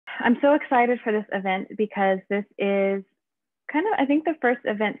I'm so excited for this event because this is kind of, I think, the first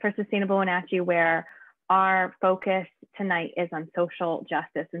event for Sustainable Wenatchee where our focus tonight is on social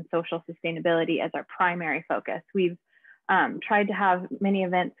justice and social sustainability as our primary focus. We've tried to have many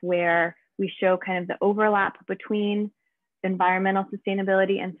events where we show kind of the overlap between environmental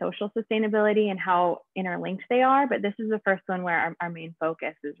sustainability and social sustainability and how interlinked they are, but this is the first one where our main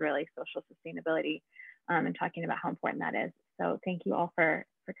focus is really social sustainability and talking about how important that is. So thank you all for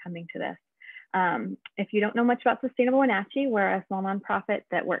coming to this. If you don't know much about Sustainable Wenatchee, we're a small nonprofit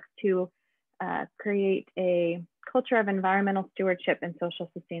that works to create a culture of environmental stewardship and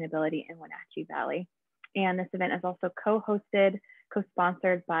social sustainability in Wenatchee Valley. And this event is also co-hosted,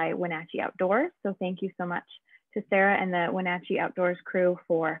 co-sponsored by Wenatchee Outdoors. So thank you so much to Sarah and the Wenatchee Outdoors crew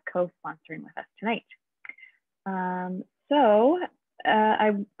for co-sponsoring with us tonight.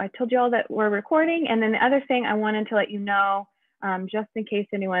 I told you all that we're recording, and then the other thing I wanted to let you know, just in case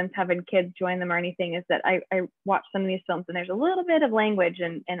anyone's having kids join them or anything, is that I watched some of these films and there's a little bit of language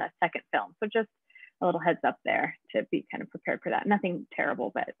in a second film. So just a little heads up there to be kind of prepared for that. Nothing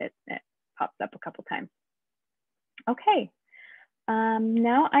terrible, but it pops up a couple times. Okay,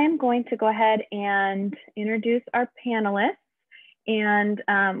 now I am going to go ahead and introduce our panelists. And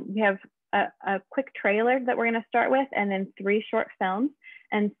we have a quick trailer that we're going to start with, and then 3 short films.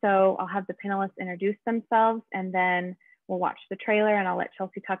 And so I'll have the panelists introduce themselves, and then we'll watch the trailer, and I'll let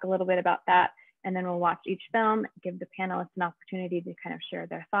Chelsea talk a little bit about that. And then we'll watch each film, give the panelists an opportunity to kind of share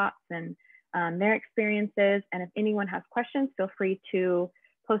their thoughts and their experiences. And if anyone has questions, feel free to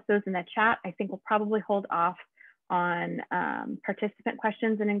post those in the chat. I think we'll probably hold off on participant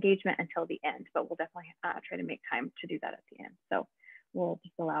questions and engagement until the end, but we'll definitely try to make time to do that at the end. So we'll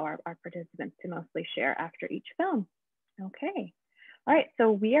just allow our participants to mostly share after each film. Okay. All right,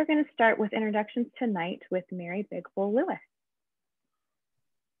 so we are going to start with introductions tonight with Mary Big Bull Lewis.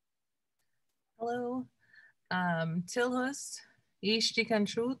 Hello, Tilhus,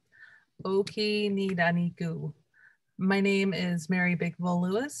 Ishtikantrut, Oki Nidaniku. My name is Mary Big Bull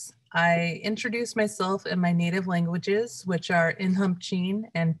Lewis. I introduce myself in my native languages, which are Inhumpchin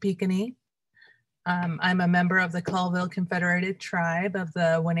and Piikani. I'm a member of the Colville Confederated Tribe of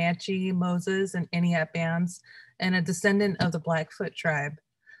the Wenatchee, Moses, and Iniat bands, and a descendant of the Blackfoot tribe.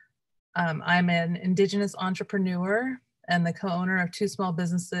 I'm an Indigenous entrepreneur and the co-owner of 2 small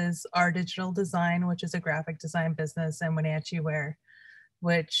businesses, Our Digital Design, which is a graphic design business, and Wenatchee Wear,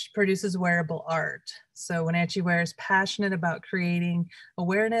 which produces wearable art. So Wenatchee Wear is passionate about creating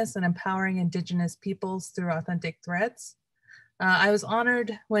awareness and empowering Indigenous peoples through authentic threads. I was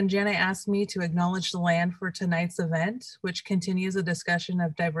honored when Jana asked me to acknowledge the land for tonight's event, which continues a discussion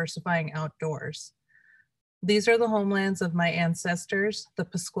of diversifying outdoors. These are the homelands of my ancestors, the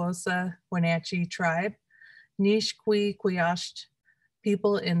Pasquosa Wenatchee tribe, Nishkwi Kwiasht,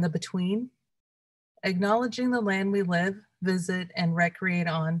 people in the between. Acknowledging the land we live, visit, and recreate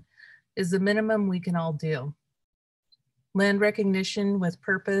on is the minimum we can all do. Land recognition with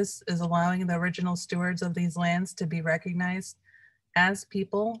purpose is allowing the original stewards of these lands to be recognized as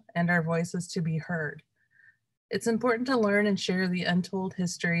people and our voices to be heard. It's important to learn and share the untold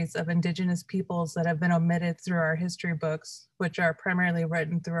histories of Indigenous peoples that have been omitted through our history books, which are primarily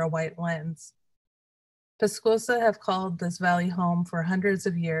written through a white lens. Pasquosa have called this valley home for hundreds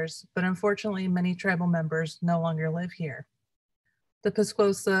of years, but unfortunately many tribal members no longer live here. The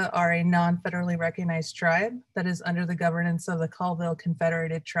Pasquosa are a non-federally recognized tribe that is under the governance of the Colville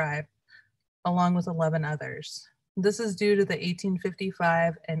Confederated Tribe, along with 11 others. This is due to the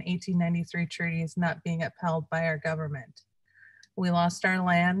 1855 and 1893 treaties not being upheld by our government. We lost our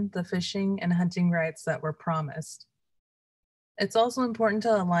land, the fishing and hunting rights that were promised. It's also important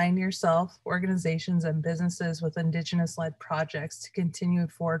to align yourself, organizations, and businesses with Indigenous-led projects to continue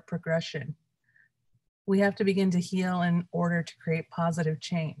forward progression. We have to begin to heal in order to create positive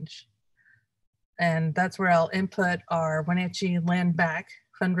change. And that's where I'll input our Wenatchee Land Back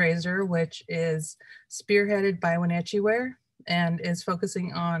fundraiser, which is spearheaded by Wenatchee Wear and is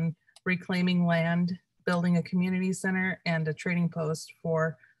focusing on reclaiming land, building a community center, and a trading post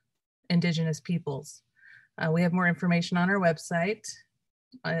for Indigenous peoples. We have more information on our website.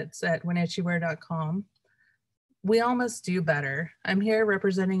 It's at wenatcheewear.com. We all must do better. I'm here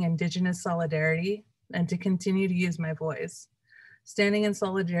representing Indigenous solidarity and to continue to use my voice. Standing in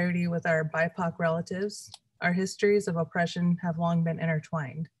solidarity with our BIPOC relatives, our histories of oppression have long been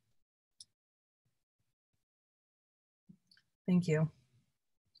intertwined. Thank you.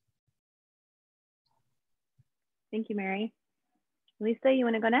 Thank you, Mary. Lisa, you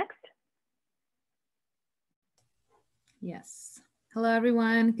want to go next? Yes. Hello,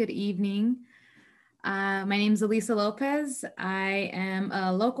 everyone. Good evening. My name is Elisa Lopez. I am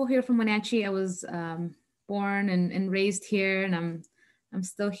a local here from Wenatchee. I was born and raised here, and I'm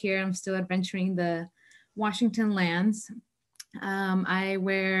still here. I'm still adventuring the Washington lands. I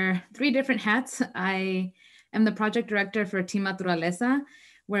wear 3 different hats. I am the project director for Team Naturaleza,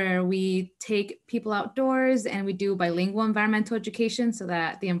 where we take people outdoors and we do bilingual environmental education so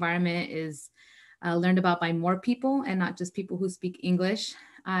that the environment is learned about by more people and not just people who speak English.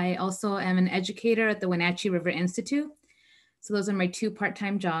 I also am an educator at the Wenatchee River Institute. So those are my 2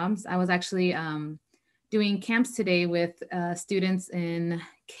 part-time jobs. I was actually doing camps today with students in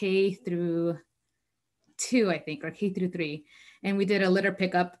K through 2, I think, or K through 3. And we did a litter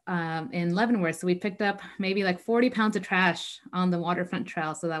pickup in Leavenworth. So we picked up maybe like 40 pounds of trash on the waterfront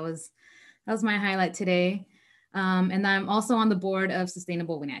trail. So that was my highlight today. And I'm also on the board of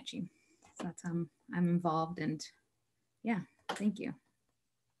Sustainable Wenatchee. So that's I'm involved, and yeah, thank you.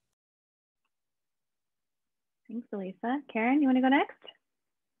 Thanks, Elisa. Karen, you want to go next?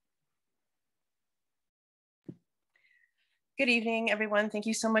 Good evening, everyone. Thank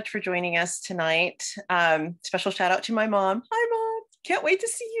you so much for joining us tonight. Special shout out to my mom. Hi, Mom. Can't wait to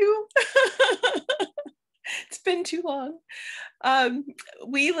see you. It's been too long.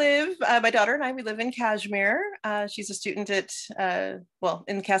 We live, my daughter and I, we live in Kashmir. She's a student at,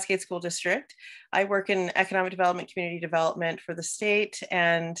 in the Cascade School District. I work in economic development, community development for the state,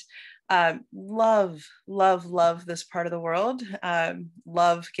 and love this part of the world.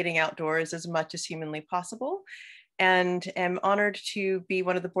 Love getting outdoors as much as humanly possible, and am honored to be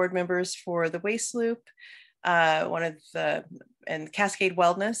one of the board members for the Waste Loop, and Cascade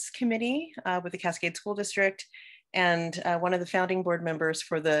Wellness Committee with the Cascade School District, and one of the founding board members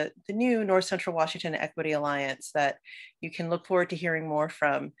for the new North Central Washington Equity Alliance that you can look forward to hearing more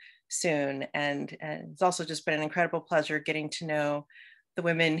from soon. And it's also just been an incredible pleasure getting to know the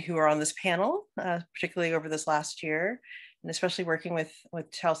women who are on this panel, particularly over this last year, and especially working with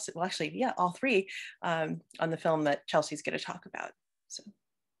Chelsea, well, actually, yeah, all 3 on the film that Chelsea's going to talk about. So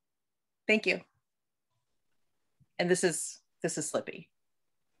thank you. And this is Slippy.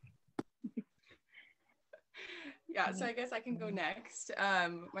 Yeah, so I guess I can go next.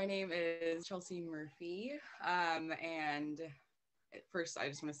 My name is Chelsea Murphy. And first, I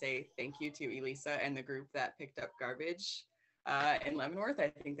just want to say thank you to Elisa and the group that picked up garbage in Leavenworth. I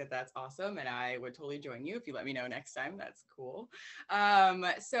think that's awesome, and I would totally join you if you let me know next time. That's cool.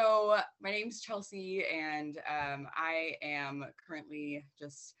 So my name's Chelsea, and I am currently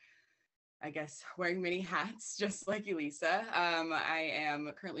just, I guess, wearing many hats, just like Elisa. I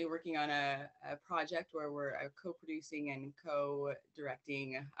am currently working on a project where we're co-producing and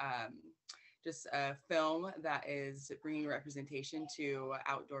co-directing just a film that is bringing representation to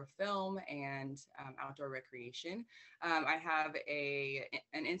outdoor film and outdoor recreation. I have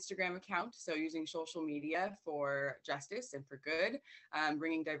an Instagram account, so using social media for justice and for good,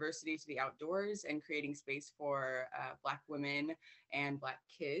 bringing diversity to the outdoors and creating space for Black women and Black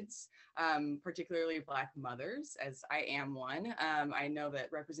kids, particularly Black mothers, as I am one. I know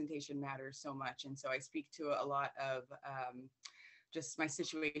that representation matters so much, and so I speak to a lot of just my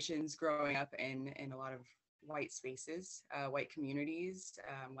situations growing up in a lot of white spaces, white communities,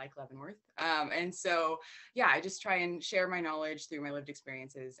 like Leavenworth. And so, yeah, I just try and share my knowledge through my lived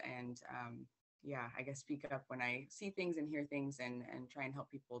experiences, and yeah, I guess speak up when I see things and hear things, and try and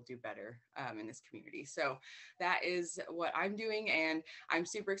help people do better in this community. So that is what I'm doing, and I'm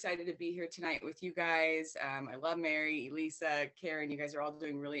super excited to be here tonight with you guys. I love Mary, Elisa, Karen. You guys are all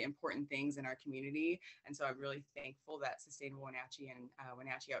doing really important things in our community, and so I'm really thankful that Sustainable Wenatchee and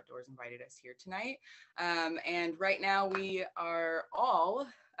Wenatchee Outdoors invited us here tonight. And right now we are all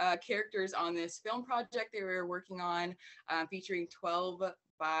characters on this film project that we're working on, featuring 12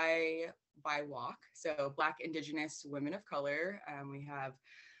 by walk, so Black, Indigenous, women of color. We have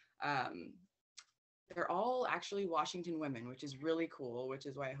they're all actually Washington women, which is really cool, which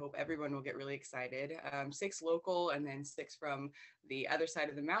is why I hope everyone will get really excited. 6 local, and then 6 from the other side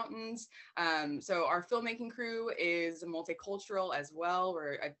of the mountains. So our filmmaking crew is multicultural as well.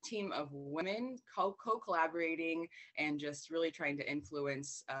 We're a team of women co-collaborating and just really trying to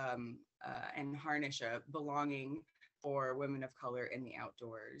influence and harness a belonging for women of color in the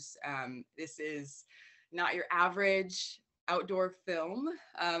outdoors. This is not your average outdoor film,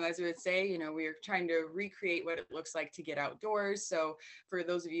 as we would say. You know, we're trying to recreate what it looks like to get outdoors. So for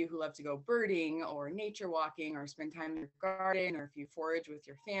those of you who love to go birding or nature walking or spend time in your garden, or if you forage with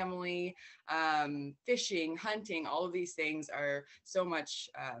your family, fishing, hunting, all of these things are so much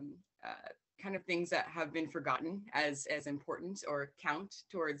kind of things that have been forgotten as important or count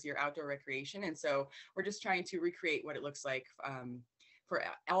towards your outdoor recreation. And so we're just trying to recreate what it looks like for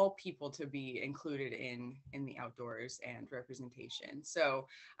all people to be included in the outdoors and representation. So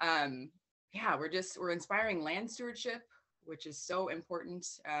yeah, we're inspiring land stewardship, which is so important,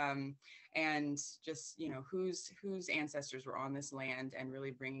 and just, you know, whose ancestors were on this land, and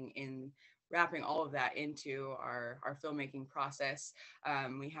really wrapping all of that into our filmmaking process.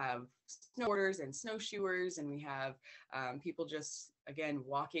 We have snowboarders and snowshoers, and we have people just, again,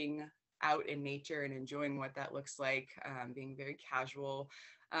 walking out in nature and enjoying what that looks like, being very casual.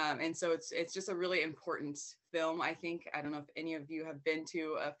 And so it's just a really important film, I think. I don't know if any of you have been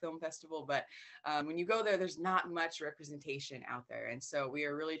to a film festival, but when you go there, there's not much representation out there. And so we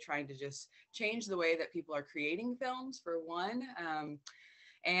are really trying to just change the way that people are creating films, for one,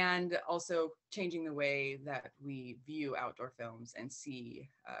 and also changing the way that we view outdoor films and see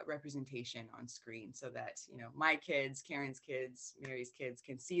representation on screen, so that, you know, my kids, Karen's kids, Mary's kids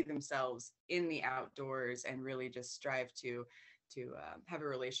can see themselves in the outdoors and really just strive to have a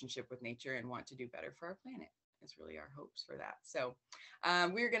relationship with nature and want to do better for our planet. Is really our hopes for that. So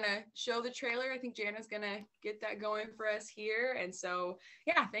we're gonna show the trailer. I think Jana's gonna get that going for us here. And so,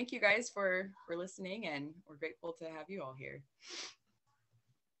 yeah, thank you guys for listening, and we're grateful to have you all here.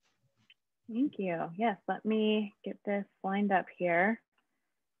 Thank you. Yes, let me get this lined up here,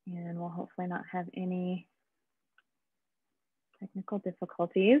 and we'll hopefully not have any technical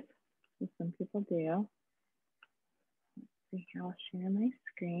difficulties, as some people do. Let's see here, I'll share my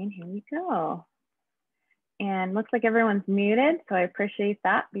screen. Here we go. And looks like everyone's muted, so I appreciate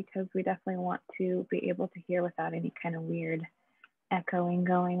that, because we definitely want to be able to hear without any kind of weird echoing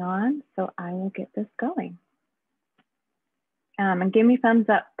going on. So I will get this going. And give me thumbs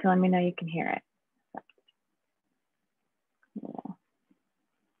up to let me know you can hear it. Cool.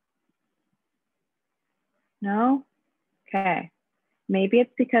 No? Okay. Maybe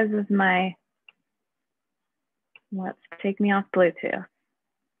it's because of my, let's take me off Bluetooth.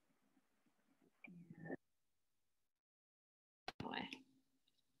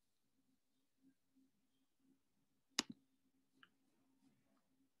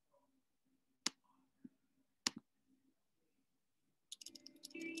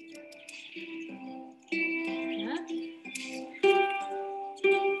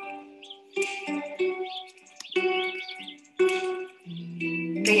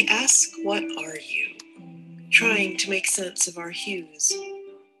 They ask, what are you? Trying to make sense of our hues.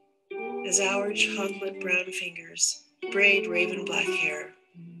 As our chocolate brown fingers braid raven black hair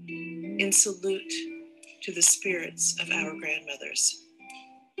in salute to the spirits of our grandmothers.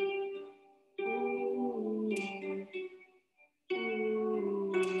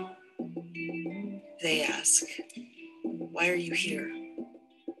 They ask, why are you here?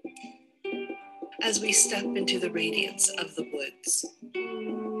 As we step into the radiance of the woods,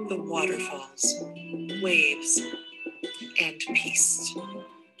 the waterfalls, waves, and peace.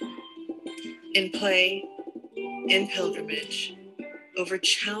 In play, in pilgrimage, over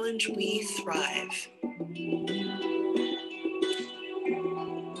challenge we thrive.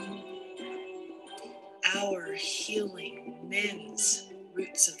 Our healing mends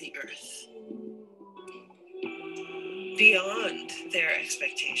roots of the earth. Beyond their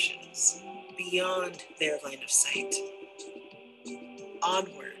expectations, beyond their line of sight.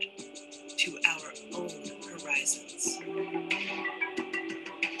 Onward to our own horizons.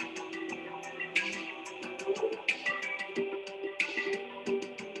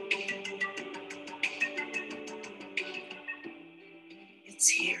 It's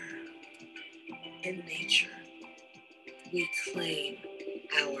here, in nature, we claim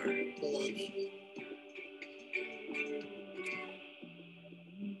our belonging.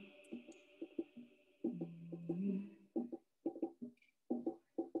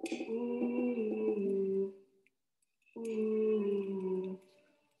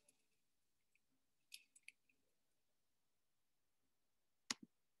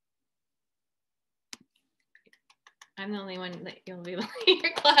 I'm the only one that you'll be able to hear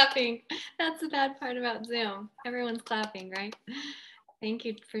clapping. That's the bad part about Zoom. Everyone's clapping, right? Thank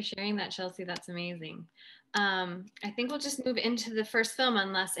you for sharing that, Chelsea. That's amazing. I think we'll just move into the first film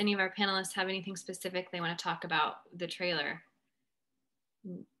unless any of our panelists have anything specific they want to talk about the trailer.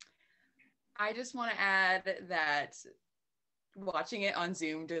 I just want to add that watching it on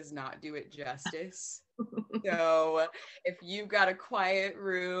Zoom does not do it justice. So if you've got a quiet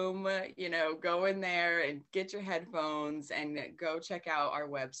room, you know, go in there and get your headphones and go check out our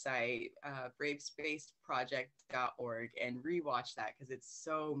website, bravespaceproject.org, and rewatch that, because it's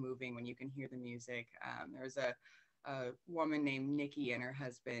so moving when you can hear the music. There's a woman named Nikki and her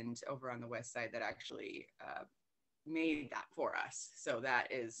husband over on the west side that actually made that for us. So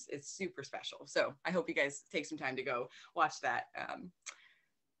it's super special. So I hope you guys take some time to go watch that.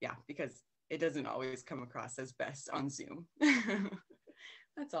 yeah, because it doesn't always come across as best on Zoom.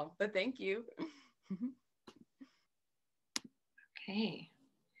 That's all, but thank you. Okay.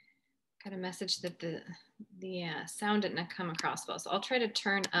 Got a message that the sound didn't come across well, so I'll try to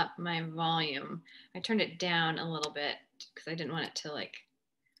turn up my volume. I turned it down a little bit because I didn't want it to like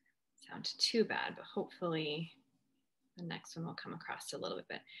sound too bad, but hopefully the next one will come across a little bit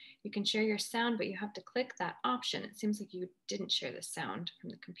better. You can share your sound, but you have to click that option. It seems like you didn't share the sound from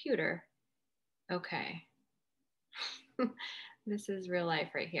the computer. Okay. This is real life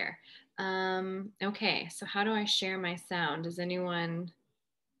right here. Okay, so how do I share my sound? Does anyone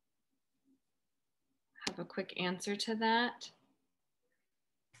have a quick answer to that?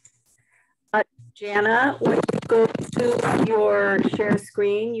 Jana, when you go to your share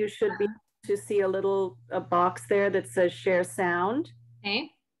screen, you should be able to see a box there that says share sound.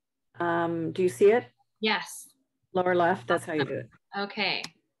 Okay. Do you see it? Yes. Lower left, that's how you do it. Okay,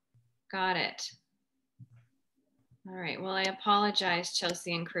 got it. All right, well, I apologize,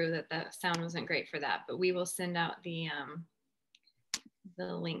 Chelsea and crew, that the sound wasn't great for that, but we will send out the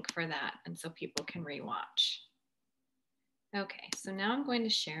link for that, and so people can rewatch. Okay, so now I'm going to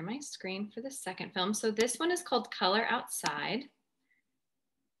share my screen for the second film. So this one is called Color Outside.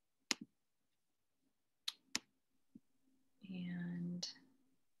 And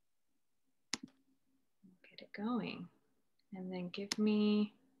get it going. And then give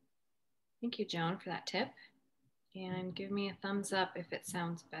me, thank you, Joan, for that tip. And give me a thumbs up if it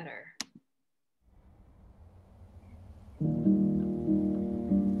sounds better.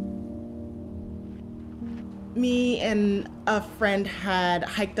 Me and a friend had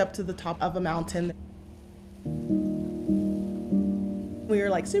hiked up to the top of a mountain. We were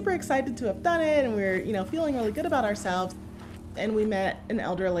like super excited to have done it, and we were, feeling really good about ourselves. And we met an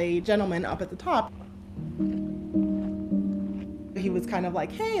elderly gentleman up at the top. He was kind of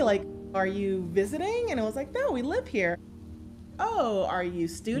like, hey, like, are you visiting? And I was like, no, we live here. Oh, are you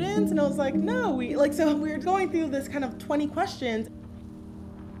students? And I was like, no, so we were going through this kind of 20 questions.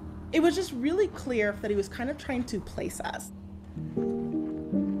 It was just really clear that he was kind of trying to place us.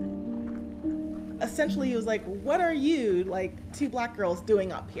 Essentially, he was like, what are you, like, two Black girls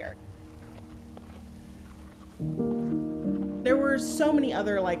doing up here? There were so many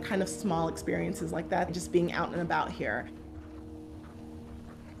other, like, kind of small experiences like that, just being out and about here.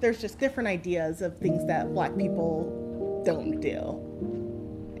 There's just different ideas of things that Black people don't do.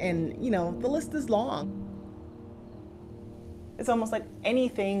 And, the list is long. It's almost like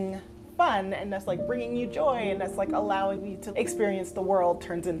anything fun and that's like bringing you joy and that's like allowing you to experience the world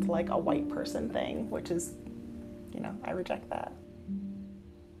turns into like a white person thing, which is, I reject that.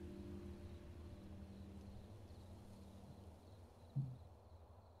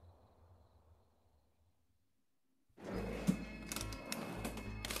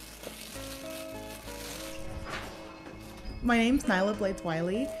 My name's Nyla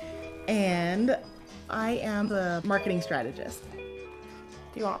Blades-Wiley, and I am the marketing strategist.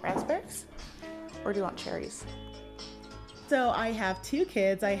 Do you want raspberries or do you want cherries? So I have two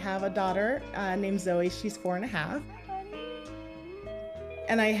kids. I have a daughter named Zoe. She's 4.5.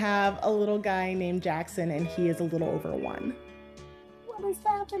 And I have a little guy named Jackson, and he is a little over 1. What is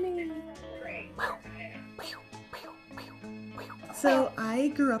happening? So I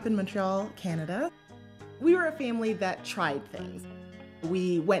grew up in Montreal, Canada. We were a family that tried things.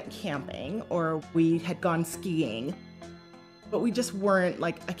 We went camping or we had gone skiing, but we just weren't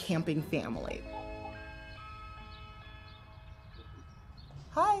like a camping family.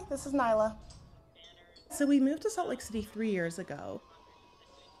 Hi, this is Nyla. So we moved to Salt Lake City 3 years ago.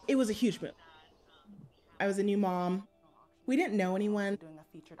 It was a huge move. I was a new mom. We didn't know anyone. Doing a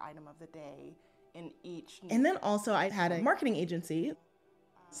featured item of the day in each. And then also I had a marketing agency.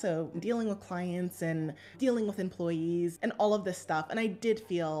 So dealing with clients and dealing with employees and all of this stuff. And I did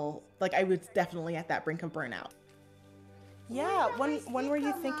feel like I was definitely at that brink of burnout. Yeah, when were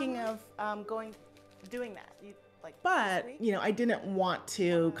you thinking of doing that? But, I didn't want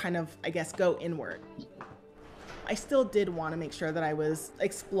to kind of, go inward. I still did want to make sure that I was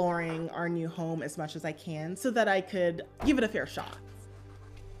exploring our new home as much as I can so that I could give it a fair shot.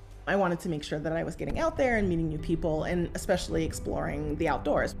 I wanted to make sure that I was getting out there and meeting new people and especially exploring the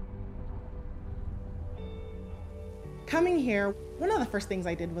outdoors. Coming here, one of the first things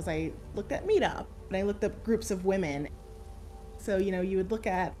I did was I looked at Meetup and I looked up groups of women. So, you would look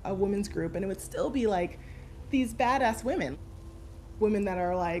at a women's group and it would still be like these badass women that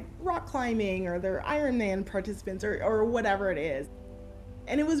are like rock climbing or they're Ironman participants or whatever it is.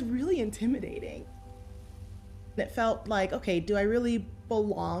 And it was really intimidating. It felt like, okay, do I really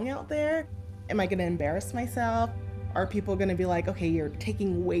belong out there? Am I going to embarrass myself? Are people going to be like, okay, you're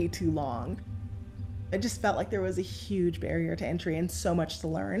taking way too long? It just felt like there was a huge barrier to entry and so much to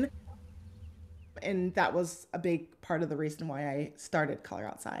learn. And that was a big part of the reason why I started Color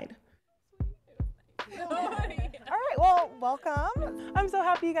Outside. All right, well, welcome. I'm so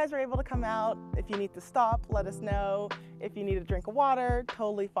happy you guys were able to come out. If you need to stop, let us know. If you need a drink of water,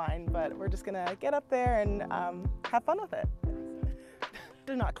 totally fine. But we're just gonna get up there and have fun with it.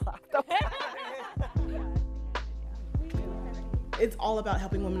 Do not clap though. It's all about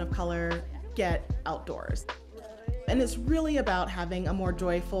helping women of color get outdoors. And it's really about having a more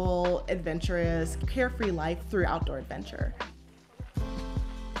joyful, adventurous, carefree life through outdoor adventure.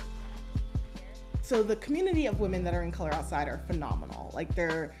 So the community of women that are in Color Outside are phenomenal. Like,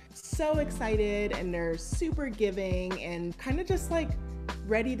 they're so excited and they're super giving and kind of just like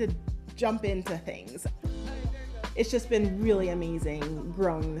ready to jump into things. It's just been really amazing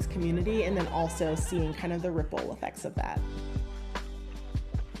growing this community and then also seeing kind of the ripple effects of that.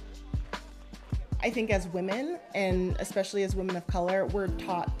 I think as women, and especially as women of color, we're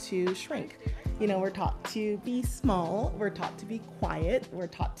taught to shrink. You know, we're taught to be small, we're taught to be quiet, we're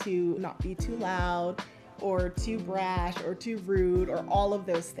taught to not be too loud or too brash or too rude or all of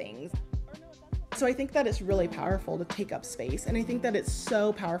those things. So I think that it's really powerful to take up space, and I think that it's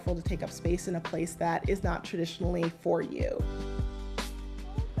so powerful to take up space in a place that is not traditionally for you.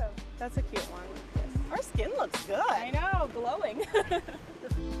 That's a cute one. Our skin looks good. I know, glowing.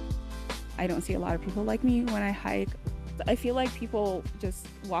 I don't see a lot of people like me when I hike. I feel like people just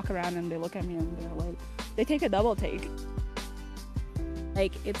walk around and they look at me and they're like, they take a double take.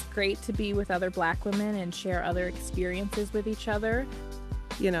 Like, it's great to be with other Black women and share other experiences with each other.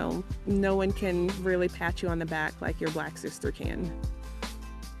 You know, no one can really pat you on the back like your Black sister can.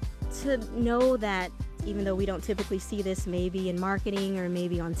 To know that even though we don't typically see this maybe in marketing or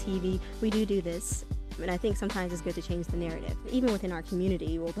maybe on TV, we do this. And I think sometimes it's good to change the narrative. Even within our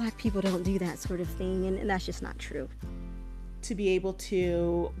community, well, Black people don't do that sort of thing, and that's just not true. To be able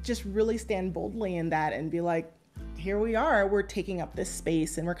to just really stand boldly in that and be like, here we are, we're taking up this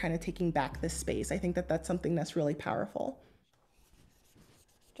space and we're kind of taking back this space. I think that that's something that's really powerful.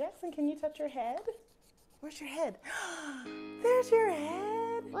 Jackson, can you touch your head? Where's your head? There's your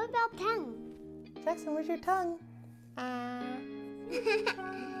head. What about tongue? Jackson, where's your tongue?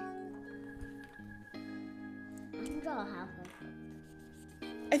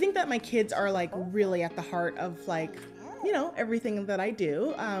 I think that my kids are like really at the heart of like, you know, everything that I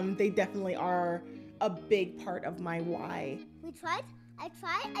do. They definitely are a big part of my why. I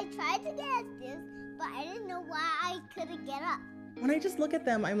tried to get at this, but I didn't know why I couldn't get up. When I just look at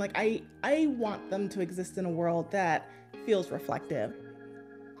them, I'm like, I want them to exist in a world that feels reflective.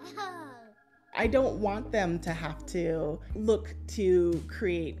 I don't want them to have to look to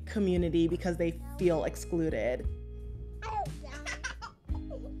create community because they feel excluded.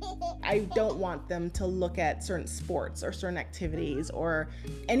 I don't want them to look at certain sports or certain activities or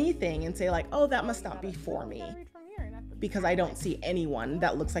anything and say like, oh, that must not be for me, because I don't see anyone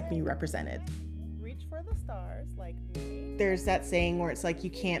that looks like me represented. Reach for the stars, like me. There's that saying where it's like, you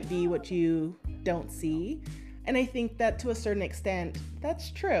can't be what you don't see. And I think that to a certain extent,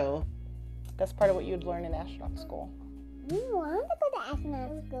 that's true. That's part of what you'd learn in astronaut school. We want to go to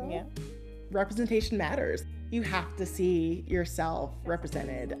astronaut school. Yeah. Representation matters. You have to see yourself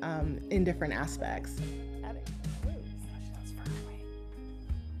represented in different aspects.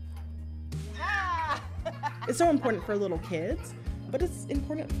 It's so important for little kids, but it's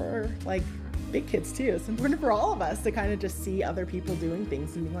important for like big kids too. It's important for all of us to kind of just see other people doing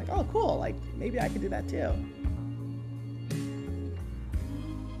things and being like, oh, cool, like maybe I could do that too.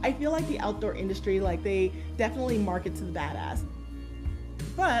 I feel like the outdoor industry, like they definitely market to the badass.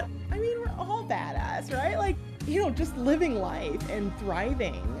 But I mean, we're all badass, right? Like, you know, just living life and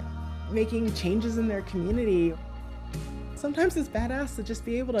thriving, making changes in their community. Sometimes it's badass to just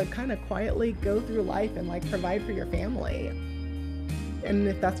be able to kind of quietly go through life and like provide for your family. And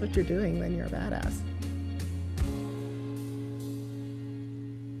if that's what you're doing, then you're a badass.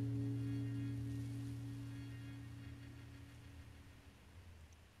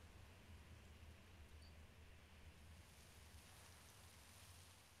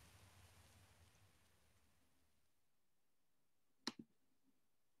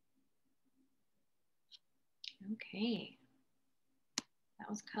 Okay, that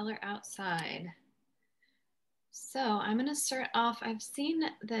was Color Outside. So I'm going to start off. I've seen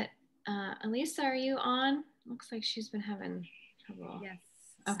that, Elisa, are you on? Looks like she's been having trouble. Yes.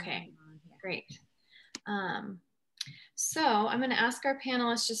 Okay, great. So I'm going to ask our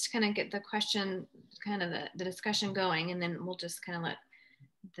panelists just to kind of get the question, kind of the discussion going, and then we'll just kind of let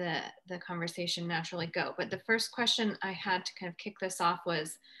the conversation naturally go. But the first question I had to kind of kick this off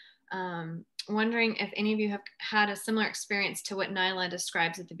was wondering if any of you have had a similar experience to what Nyla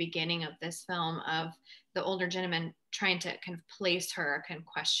describes at the beginning of this film, of the older gentleman trying to kind of place her, kind of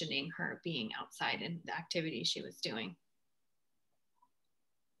questioning her being outside and the activity she was doing.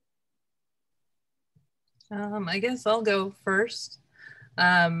 I guess I'll go first.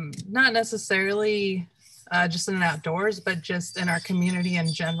 Not necessarily just in outdoors, but just in our community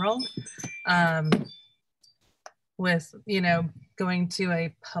in general. With, going to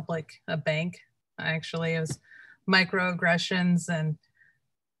a bank, actually, it was microaggressions, and,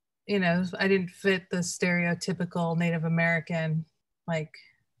 I didn't fit the stereotypical Native American,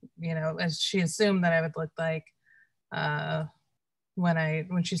 as she assumed that I would look like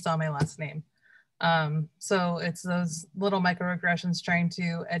when she saw my last name. So it's those little microaggressions trying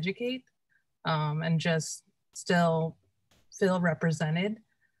to educate and just still feel represented.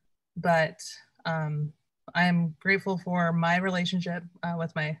 But I'm grateful for my relationship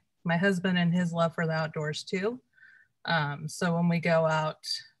with my husband and his love for the outdoors too. So when we go out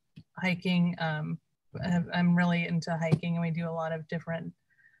hiking, I'm really into hiking, and we do a lot of different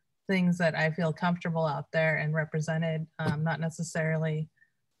things that I feel comfortable out there and represented, not necessarily,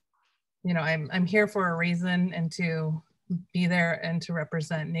 I'm here for a reason, and to be there and to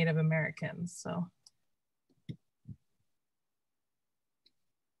represent Native Americans. So.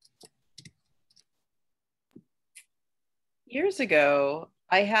 Years ago,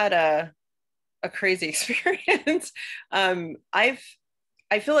 I had a crazy experience. I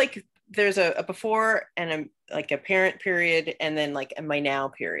feel like there's a before and a parent period, and then like a my now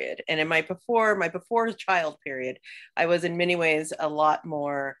period. And in my before child period, I was in many ways a lot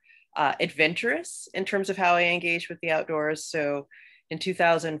more adventurous in terms of how I engaged with the outdoors. So in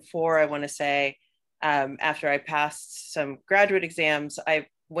 2004, I want to say, after I passed some graduate exams, I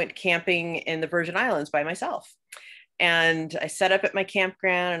went camping in the Virgin Islands by myself. And I set up at my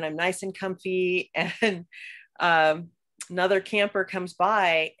campground, and I'm nice and comfy, and another camper comes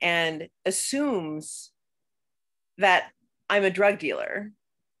by and assumes that I'm a drug dealer,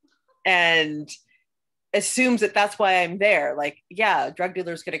 and assumes that that's why I'm there. Like, yeah, a drug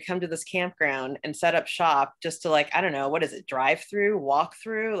dealer is going to come to this campground and set up shop just to, I don't know, what is it, drive through, walk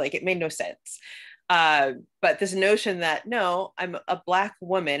through? Like, it made no sense. But this notion that, no, I'm a Black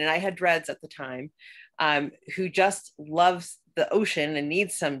woman, and I had dreads at the time, who just loves the ocean and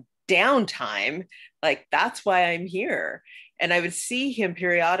needs some downtime. Like, that's why I'm here. And I would see him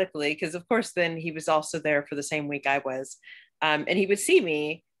periodically, because of course then he was also there for the same week I was. And he would see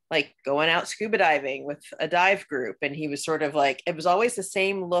me going out scuba diving with a dive group. And he was sort of it was always the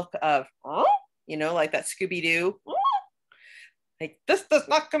same look of, like that Scooby-Doo, this does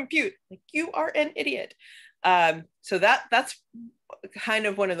not compute. You are an idiot. So that's kind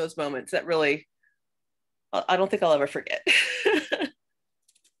of one of those moments that really, I don't think I'll ever forget.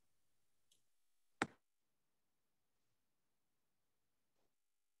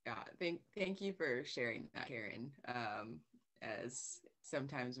 Yeah, thank you for sharing that, Karen. As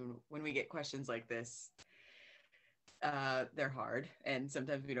sometimes when we get questions like this, they're hard, and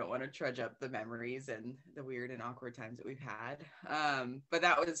sometimes we don't want to trudge up the memories and the weird and awkward times that we've had. But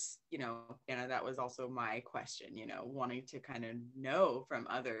that was, Anna, that was also my question, wanting to kind of know from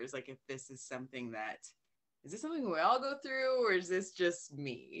others, if this is something that, is this something we all go through, or is this just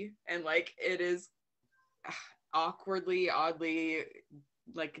me? And it is awkwardly, oddly,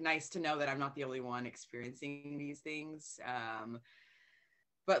 nice to know that I'm not the only one experiencing these things.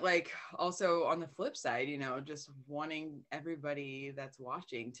 But also on the flip side, just wanting everybody that's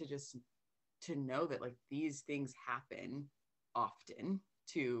watching to know that these things happen often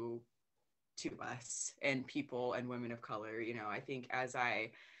to us and people and women of color. I think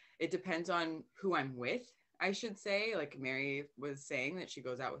it depends on who I'm with, I should say. Mary was saying that she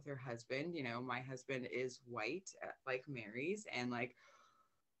goes out with her husband. My husband is white, like Mary's, and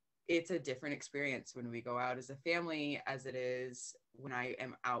it's a different experience when we go out as a family as it is when I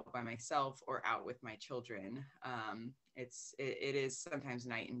am out by myself or out with my children. It is sometimes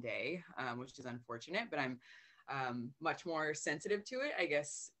night and day, which is unfortunate, but I'm much more sensitive to it, I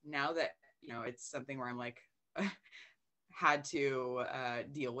guess, now that, it's something where I'm had to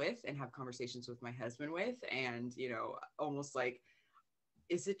deal with and have conversations with my husband with, and, almost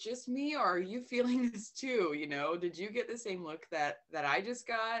is it just me, or are you feeling this too? Did you get the same look that I just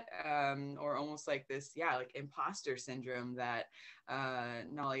got? Or almost this, imposter syndrome that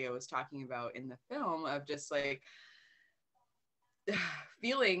Nalia was talking about in the film, of just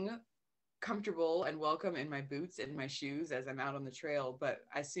feeling comfortable and welcome in my boots and my shoes as I'm out on the trail. But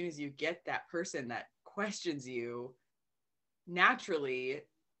as soon as you get that person that questions you, naturally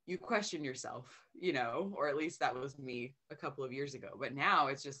you question yourself, you know, or at least that was me a couple of years ago. But now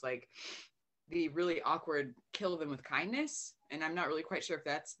it's just like the really awkward kill them with kindness. And I'm not really quite sure if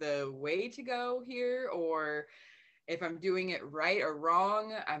that's the way to go here, or if I'm doing it right or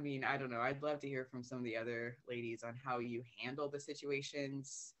wrong. I mean, I don't know. I'd love to hear from some of the other ladies on how you handle the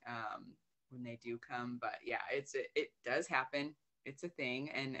situations when they do come. But yeah, it does happen. It's a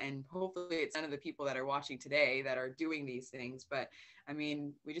thing. And hopefully it's none of the people that are watching today that are doing these things. But I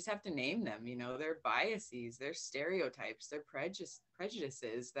mean, we just have to name them, you know, their biases, their stereotypes, their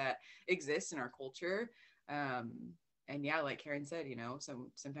prejudices that exist in our culture. And yeah, like Karen said, you know,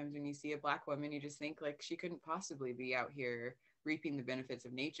 sometimes when you see a Black woman, you just think like she couldn't possibly be out here reaping the benefits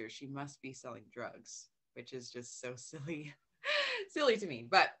of nature. She must be selling drugs, which is just so silly, silly to me.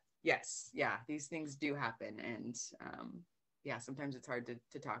 But yes, yeah, these things do happen. And yeah, sometimes it's hard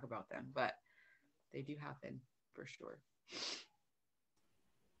to talk about them, but they do happen for sure.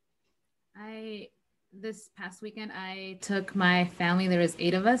 This past weekend, I took my family, there was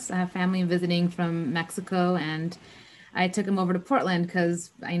 8 of us. I have family visiting from Mexico, and I took them over to Portland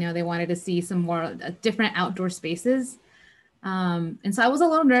because I know they wanted to see some more different outdoor spaces. And so I was a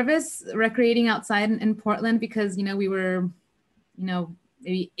little nervous recreating outside in Portland because, you know, we were, you know,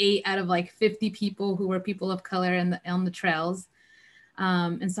 maybe 8 out of like 50 people who were people of color on the trails.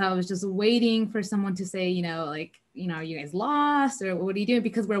 And so I was just waiting for someone to say, you know, like, you know, are you guys lost or what are you doing?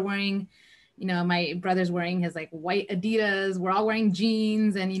 Because we're wearing, you know, my brother's wearing his like white Adidas, we're all wearing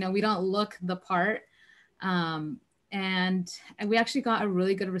jeans and, you know, we don't look the part. And we actually got a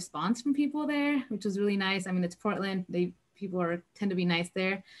really good response from people there, which was really nice. I mean, it's Portland, people tend to be nice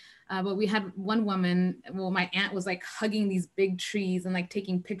there. But we had one woman, well, my aunt was like hugging these big trees and like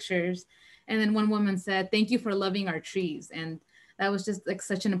taking pictures. And then one woman said, "Thank you for loving our trees." And that was just like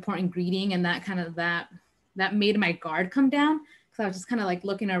such an important greeting. And that made my guard come down. Cause I was just kind of like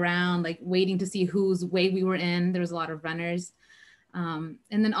looking around, like waiting to see whose way we were in. There was a lot of runners. And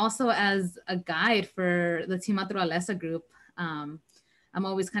then also as a guide for the Team Naturaleza group, I'm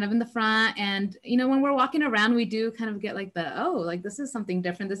always kind of in the front. And, you know, when we're walking around, we do kind of get like like this is something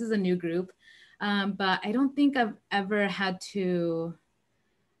different. This is a new group. But I don't think I've ever had to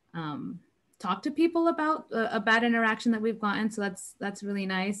talk to people about a bad interaction that we've gotten. So that's really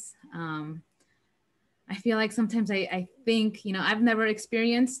nice. I feel like sometimes I think, you know, I've never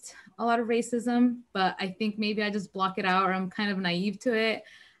experienced a lot of racism, but I think maybe I just block it out or I'm kind of naive to it.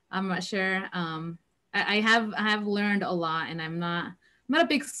 I'm not sure. I have learned a lot, and I'm not a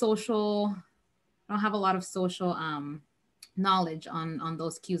big social, I don't have a lot of social knowledge on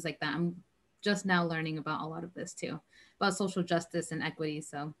those cues like that. I'm just now learning about a lot of this too, about social justice and equity.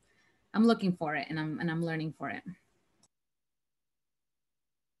 So I'm looking for it and I'm learning for it.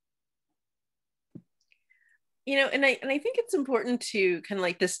 You know, and I think it's important to kind of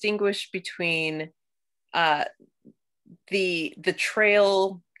like distinguish between the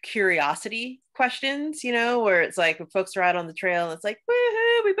trail curiosity questions, you know, where it's like when folks are out on the trail and it's like,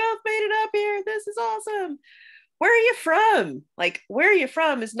 woohoo, we both made it up here, this is awesome. Where are you from? Like, where are you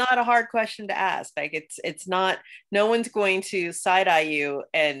from is not a hard question to ask. Like it's not, no one's going to side eye you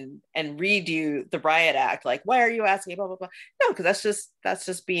and read you the riot act. Like, why are you asking? Blah, blah, blah. No, because that's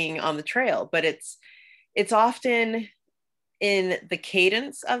just being on the trail. But it's often in the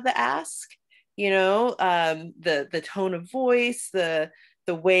cadence of the ask, you know, the tone of voice, the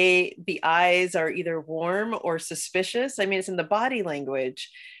way the eyes are either warm or suspicious. I mean, it's in the body language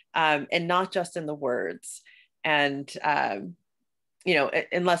and not just in the words. And, you know,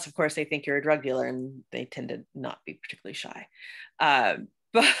 unless of course they think you're a drug dealer and they tend to not be particularly shy. And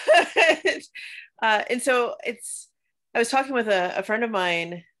so I was talking with a friend of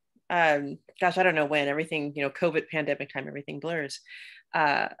mine, gosh, I don't know when, everything, you know, COVID pandemic time, everything blurs,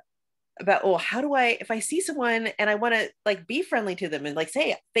 about, well, how do I, if I see someone and I want to like be friendly to them and like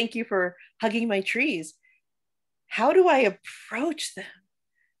say, thank you for hugging my trees, how do I approach them?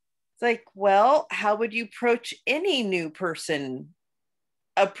 It's like, well, how would you approach any new person?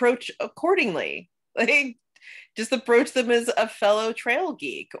 Approach accordingly. Like, just approach them as a fellow trail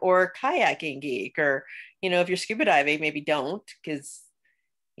geek or kayaking geek, or, you know, if you're scuba diving, maybe don't, because,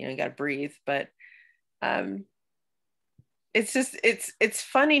 you know, you got to breathe. But it's just, it's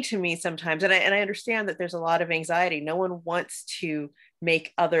funny to me sometimes. And I understand that there's a lot of anxiety. No one wants to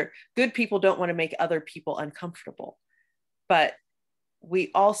make good people don't want to make other people uncomfortable. But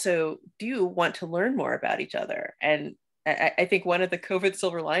we also do want to learn more about each other. And I think one of the COVID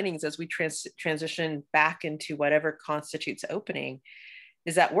silver linings as we transition back into whatever constitutes opening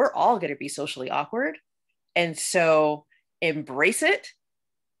is that we're all going to be socially awkward. And so embrace it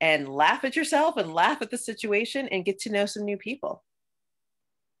and laugh at yourself and laugh at the situation and get to know some new people.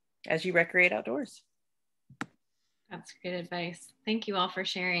 as you recreate outdoors. That's great advice. Thank you all for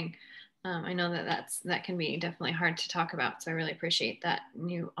sharing. I know that can be definitely hard to talk about, so I really appreciate that,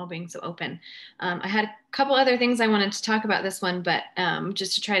 you all being so open. I had a couple other things I wanted to talk about this one, but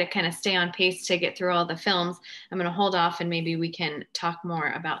just to try to kind of stay on pace to get through all the films, I'm going to hold off and maybe we can talk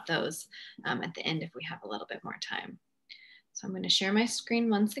more about those at the end if we have a little bit more time. So I'm going to share my screen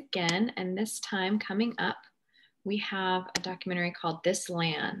once again, and this time coming up, we have a documentary called This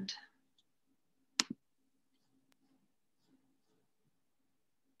Land.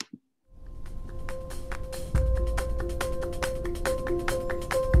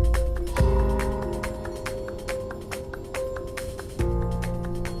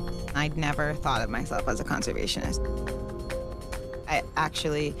 I'd never thought of myself as a conservationist. I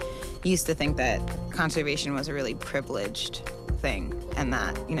actually used to think that conservation was a really privileged thing, and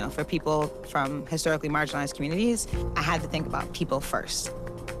that, you know, for people from historically marginalized communities, I had to think about people first.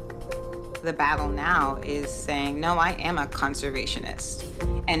 The battle now is saying, no, I am a conservationist,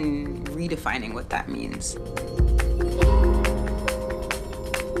 and redefining what that means.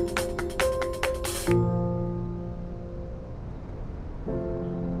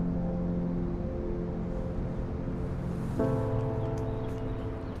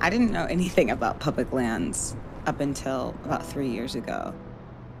 I didn't know anything about public lands up until about 3 years ago.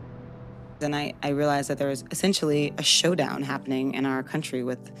 Then I realized that there was essentially a showdown happening in our country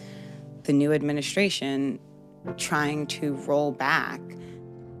with the new administration trying to roll back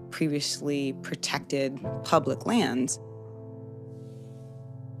previously protected public lands.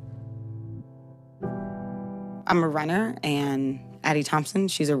 I'm a runner, and Addie Thompson,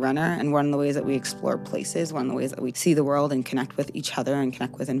 she's a runner, and one of the ways that we explore places, one of the ways that we see the world and connect with each other and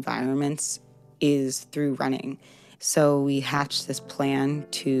connect with environments is through running. So we hatched this plan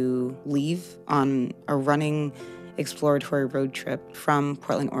to leave on a running exploratory road trip from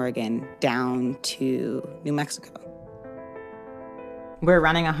Portland, Oregon, down to New Mexico. We're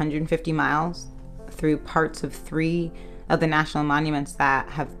running 150 miles through parts of 3 of the national monuments that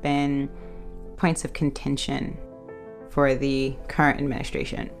have been points of contention for the current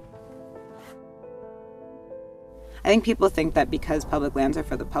administration. I think people think that because public lands are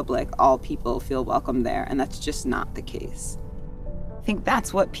for the public, all people feel welcome there, and that's just not the case. I think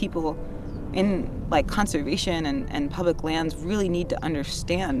that's what people in like conservation and public lands really need to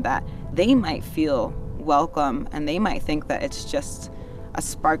understand, that they might feel welcome and they might think that it's just a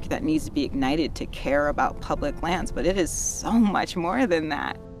spark that needs to be ignited to care about public lands, but it is so much more than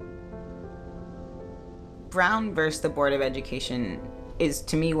that. Brown versus the Board of Education is,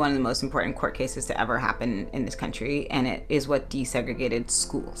 to me, one of the most important court cases to ever happen in this country, and it is what desegregated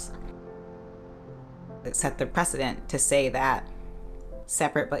schools. It set the precedent to say that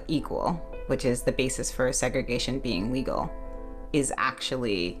separate but equal, which is the basis for segregation being legal, is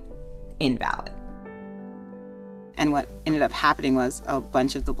actually invalid. And what ended up happening was a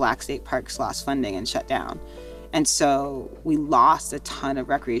bunch of the Black state parks lost funding and shut down. And so we lost a ton of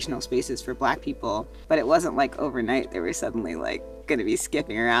recreational spaces for Black people, but it wasn't like overnight they were suddenly like gonna be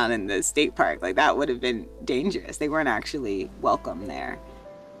skipping around in the state park. Like that would have been dangerous. They weren't actually welcome there.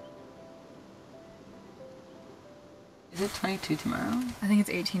 Is it 22 tomorrow? I think it's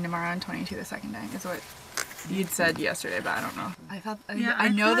 18 tomorrow and 22 the second day is what you'd said yesterday, but I don't know. I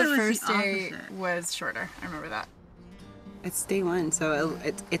know the first day was shorter. I remember that. It's day 1, so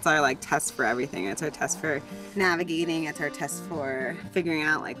it's our like test for everything. It's our test for navigating. It's our test for figuring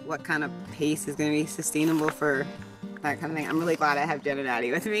out like what kind of pace is going to be sustainable for that kind of thing. I'm really glad I have Jen and Addie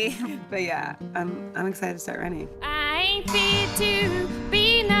with me. But yeah, I'm excited to start running. I ain't fit to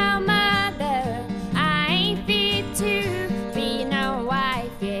be no mother. I ain't fit to be no wife.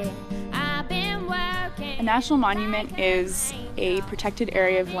 Yeah, I've been working. A national monument is a protected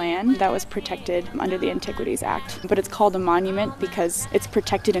area of land that was protected under the Antiquities Act. But it's called a monument because it's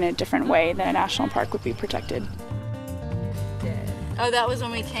protected in a different way than a national park would be protected. Oh, that was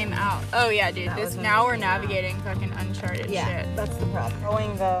when we came out. Oh yeah, dude. Now we're navigating fucking uncharted shit. That's the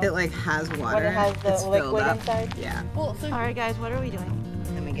problem. It like has water. It has the it's liquid filled up. inside? Yeah. Well, all right, guys, what are we doing?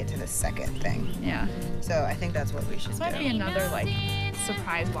 Then we get to the second thing. Yeah. So I think that's what we should This do. might be another like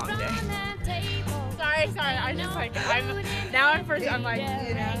surprise long day. Sorry. I just like I'm first. I'm like,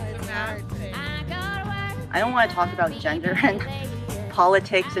 you know, it's hard. I don't want to talk about gender and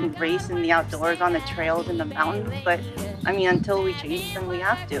politics and race in the outdoors on the trails in the mountains, but I mean, until we change them, we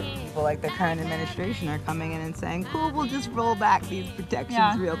have to. People like the current administration are coming in and saying, cool, we'll just roll back these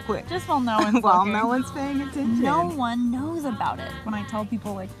protections real quick. Just while no one's while looking. no one's paying attention. No one knows about it. When I tell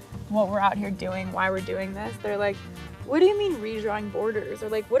people like what we're out here doing, why we're doing this, they're like, what do you mean redrawing borders? Or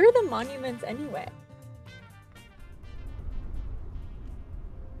like, what are the monuments anyway?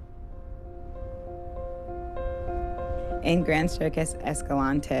 In Grand Circus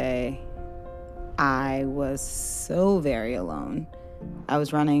Escalante, I was so very alone. I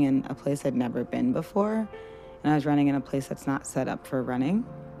was running in a place I'd never been before, and I was running in a place that's not set up for running.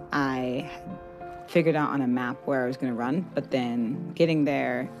 I had figured out on a map where I was going to run, but then getting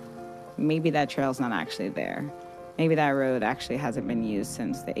there, maybe that trail's not actually there. Maybe that road actually hasn't been used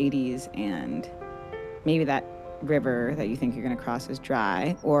since the 80s, and maybe that river that you think you're going to cross is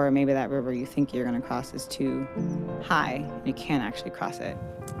dry, or maybe that river you think you're going to cross is too high, and you can't actually cross it.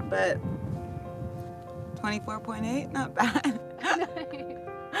 But 24.8, not bad.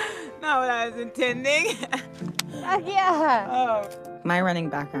 Not what I was intending. Yeah. Oh. My running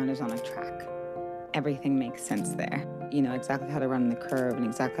background is on a track. Everything makes sense there. You know exactly how to run the curve and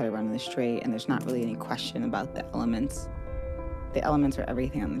exactly how to run the straight, and there's not really any question about the elements. The elements are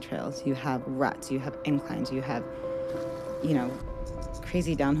everything on the trails. You have ruts, you have inclines, you have, you know,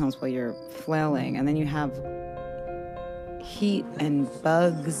 crazy downhills while you're flailing, and then you have heat and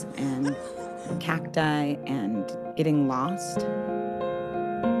bugs and cacti and getting lost.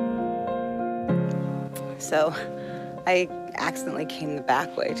 So I accidentally came the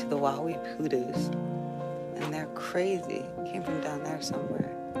back way to the Wawi Poodoos, and they're crazy. Came from down there somewhere.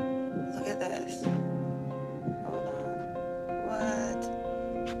 Look at this. Hold on. What?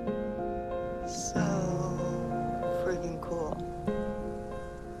 So freaking cool.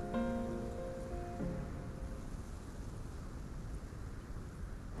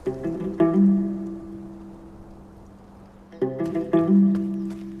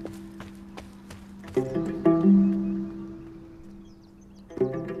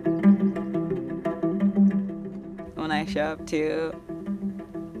 When I show up to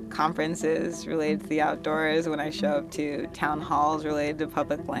conferences related to the outdoors, when I show up to town halls related to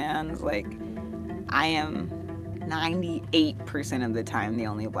public lands, like, I am 98% of the time the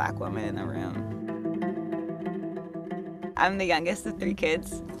only Black woman in the room. I'm the youngest of 3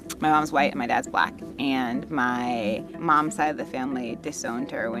 kids. My mom's white and my dad's Black, and my mom's side of the family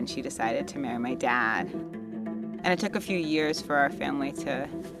disowned her when she decided to marry my dad. And it took a few years for our family to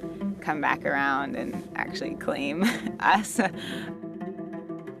come back around and actually claim us.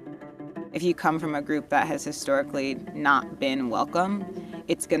 If you come from a group that has historically not been welcome,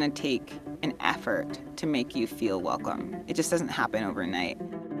 it's gonna take an effort to make you feel welcome. It just doesn't happen overnight.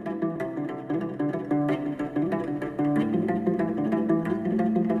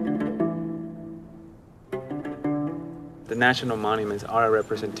 The national monuments are a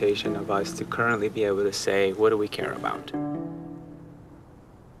representation of us to currently be able to say, what do we care about?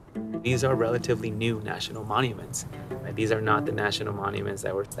 These are relatively new national monuments. Right? These are not the national monuments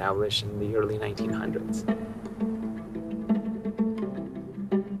that were established in the early 1900s.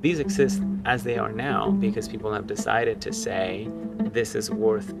 These exist as they are now because people have decided to say, this is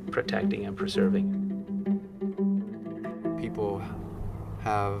worth protecting and preserving. People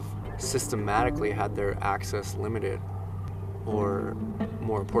have systematically had their access limited, or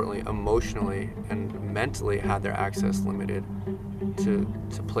more importantly, emotionally and mentally had their access limited to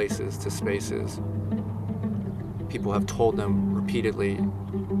places, to spaces. People have told them repeatedly,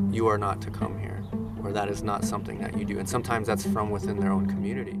 you are not to come here, or that is not something that you do. And sometimes that's from within their own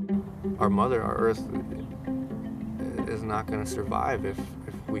community. Our mother, our earth, is not going to survive if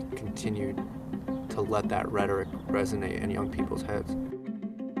we continue to let that rhetoric resonate in young people's heads.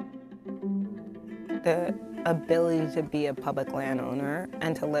 The ability to be a public landowner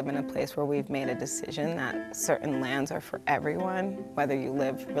and to live in a place where we've made a decision that certain lands are for everyone, whether you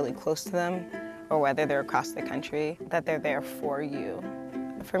live really close to them or whether they're across the country, that they're there for you.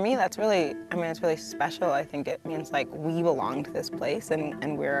 For me, that's really, it's really special. I think it means like we belong to this place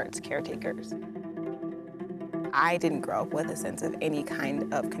and we're its caretakers. I didn't grow up with a sense of any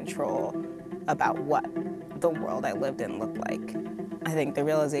kind of control about what the world I lived in looked like. I think the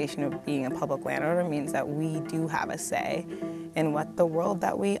realization of being a public landowner means that we do have a say in what the world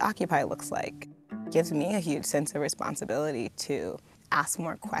that we occupy looks like. It gives me a huge sense of responsibility to ask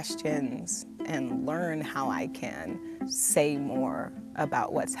more questions and learn how I can say more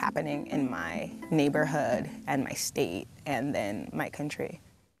about what's happening in my neighborhood and my state and then my country.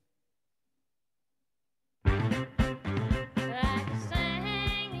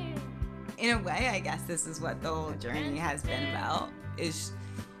 In a way, I guess this is what the whole journey has been about, is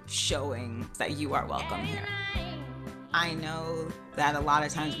showing that you are welcome here. I know that a lot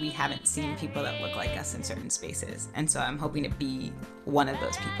of times we haven't seen people that look like us in certain spaces, and so I'm hoping to be one of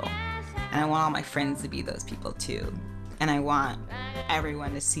those people. And I want all my friends to be those people too. And I want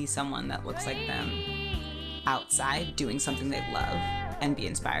everyone to see someone that looks like them outside doing something they love and be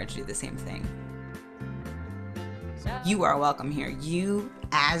inspired to do the same thing. You are welcome here. You,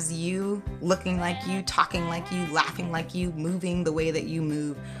 as you, looking like you, talking like you, laughing like you, moving the way that you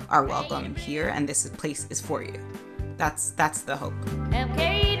move, are welcome here, and this place is for you. That's the hope.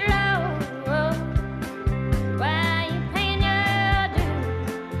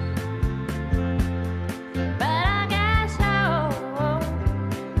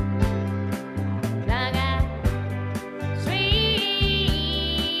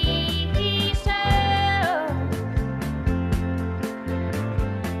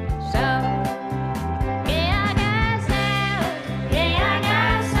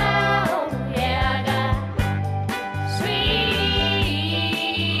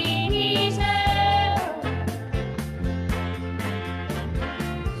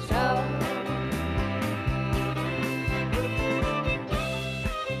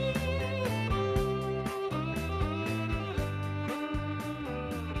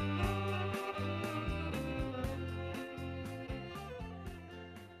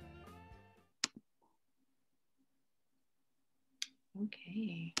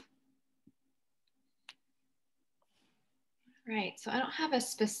 Okay. Right, so I don't have a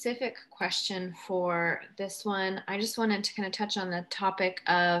specific question for this one. I just wanted to kind of touch on the topic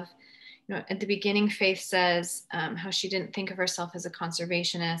of, you know, at the beginning, Faith says how she didn't think of herself as a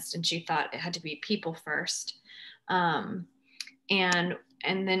conservationist and she thought it had to be people first. And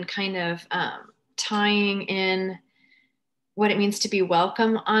then kind of tying in what it means to be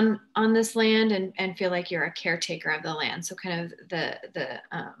welcome on this land and feel like you're a caretaker of the land. So kind of the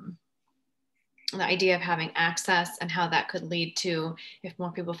idea of having access and how that could lead to, if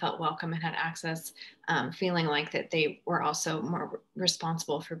more people felt welcome and had access, feeling like that they were also more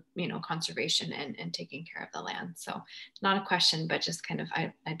responsible for, you know, conservation and taking care of the land. So not a question, but just kind of,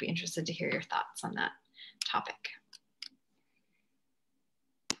 I'd be interested to hear your thoughts on that topic.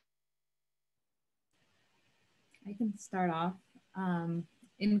 I can start off.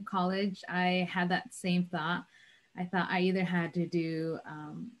 In college, I had that same thought. I thought I either had to do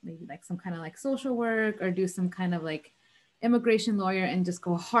maybe like some kind of like social work or do some kind of like immigration lawyer and just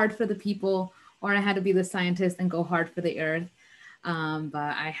go hard for the people, or I had to be the scientist and go hard for the earth.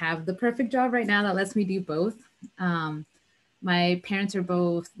 But I have the perfect job right now that lets me do both. My parents are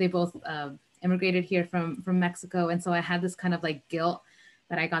both immigrated here from Mexico. And so I had this kind of like guilt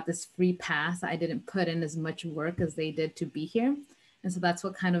that I got this free pass. I didn't put in as much work as they did to be here. And so that's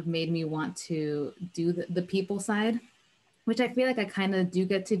what kind of made me want to do the people side, which I feel like I kind of do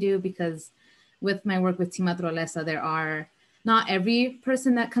get to do, because with my work with Team Naturaleza, there are not every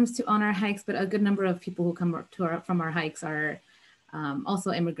person that comes to on our hikes, but a good number of people who come from our hikes are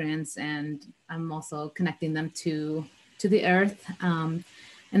also immigrants, and I'm also connecting them to the earth.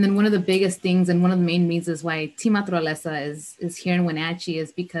 And then one of the biggest things and one of the main reasons why Team Naturaleza is here in Wenatchee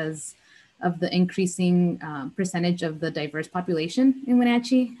is because of the increasing percentage of the diverse population in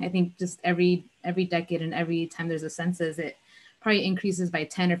Wenatchee. I think just every decade and every time there's a census, it probably increases by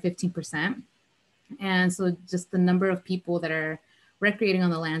 10 or 15%. And so just the number of people that are recreating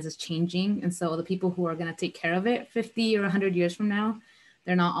on the lands is changing. And so the people who are gonna take care of it 50 or 100 years from now,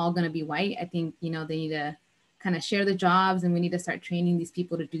 they're not all gonna be white. I think, you know, they need to kind of share the jobs, and we need to start training these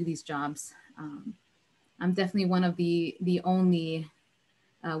people to do these jobs. I'm definitely one of the only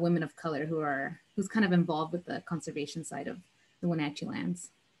women of color who's kind of involved with the conservation side of the Wenatchee lands.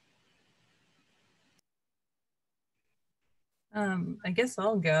 I guess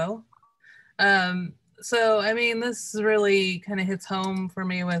I'll go. So, I mean, this really kind of hits home for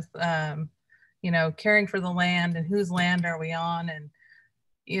me with, you know, caring for the land and whose land are we on. And,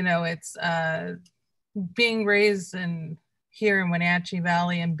 you know, it's being raised here in Wenatchee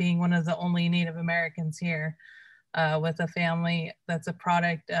Valley and being one of the only Native Americans here with a family that's a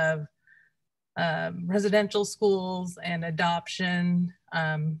product of residential schools and adoption.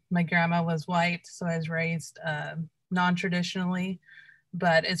 My grandma was white, so I was raised non-traditionally,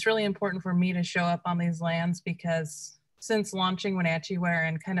 but it's really important for me to show up on these lands, because since launching Wenatchee Wear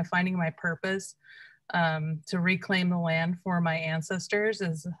and kind of finding my purpose to reclaim the land for my ancestors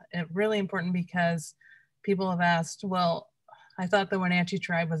is really important, because people have asked, well, I thought the Wenatchee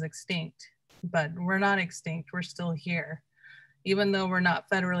tribe was extinct, but we're not extinct, we're still here. Even though we're not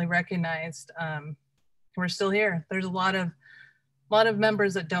federally recognized, we're still here. There's a lot of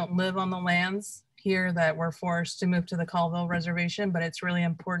members that don't live on the lands here that were forced to move to the Colville Reservation, but it's really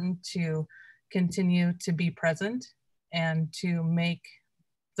important to continue to be present and to make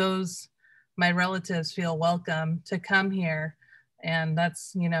my relatives feel welcome to come here. And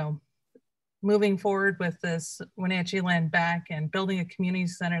that's, you know, moving forward with this Wenatchee Land Back and building a community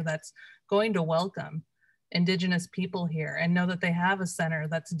center that's going to welcome Indigenous people here and know that they have a center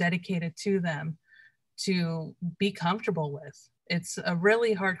that's dedicated to them, to be comfortable with. It's a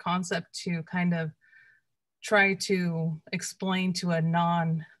really hard concept to kind of try to explain to a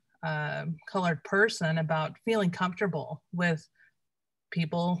non-colored person about feeling comfortable with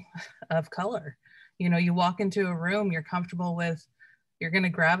people of color. You know, you walk into a room, you're comfortable with, you're going to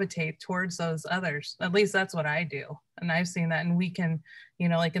gravitate towards those others. At least that's what I do. And I've seen that. And we can, you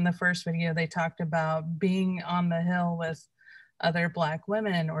know, like in the first video, they talked about being on the hill with other Black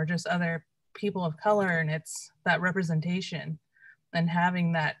women or just other people of color. And it's that representation and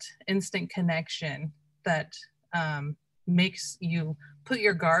having that instant connection that makes you put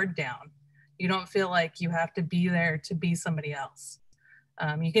your guard down. You don't feel like you have to be there to be somebody else.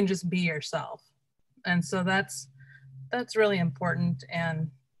 You can just be yourself. And so that's really important.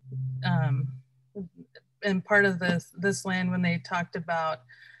 And part of this land, when they talked about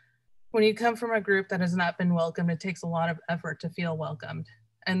when you come from a group that has not been welcomed, it takes a lot of effort to feel welcomed.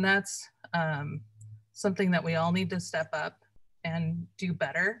 And that's something that we all need to step up and do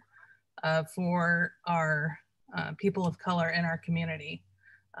better for our people of color in our community,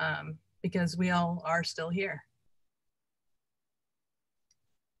 because we all are still here.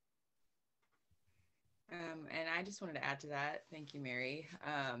 And I just wanted to add to that. Thank you, Mary.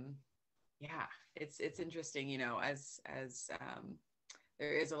 Yeah, it's interesting, you know, as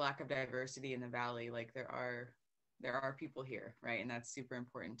there is a lack of diversity in the Valley, like there are people here, right? And that's super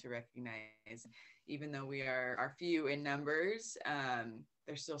important to recognize. Even though we are few in numbers,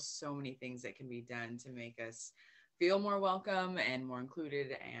 there's still so many things that can be done to make us feel more welcome and more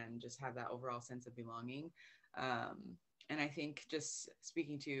included and just have that overall sense of belonging. And I think just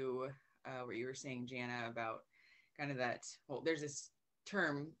speaking to what you were saying, Jana, about kind of that, well, there's this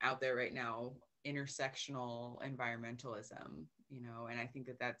term out there right now, intersectional environmentalism, you know, and I think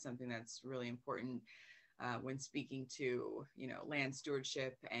that that's something that's really important when speaking to, you know, land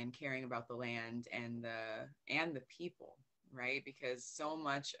stewardship and caring about the land and the people, right? Because so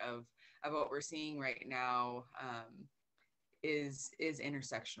much of what we're seeing right now is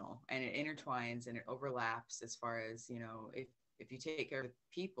intersectional, and it intertwines and it overlaps as far as, you know, if you take care of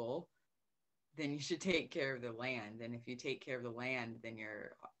people, then you should take care of the land. And if you take care of the land, then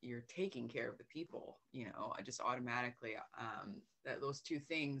you're taking care of the people, you know, just automatically. That those two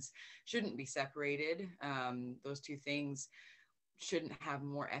things shouldn't be separated. Those two things shouldn't have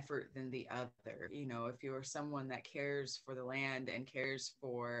more effort than the other. You know, if you're someone that cares for the land and cares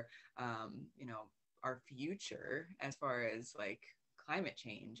for, you know, our future as far as like climate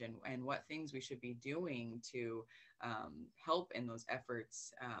change and what things we should be doing to help in those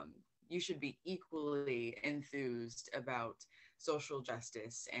efforts, you should be equally enthused about social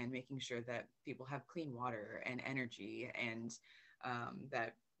justice and making sure that people have clean water and energy, and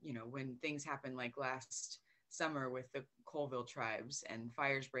that, you know, when things happen like last summer with the Colville tribes and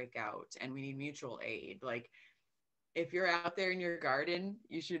fires break out and we need mutual aid, like if you're out there in your garden,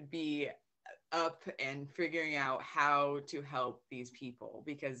 you should be up and figuring out how to help these people,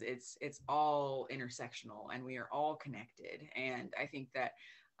 because it's all intersectional and we are all connected. And I think that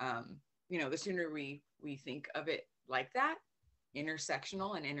you know, the sooner we think of it like that,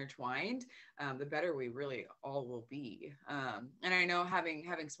 intersectional and intertwined, the better we really all will be. And I know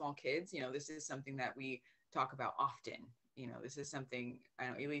having small kids, you know, this is something that we talk about often. You know, this is something, I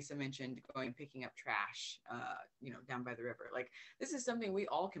know Elisa mentioned going and picking up trash, you know, down by the river. Like, this is something we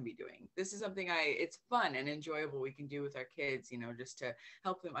all can be doing. This is something it's fun and enjoyable we can do with our kids, you know, just to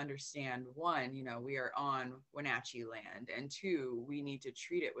help them understand, one, you know, we are on Wenatchee land, and two, we need to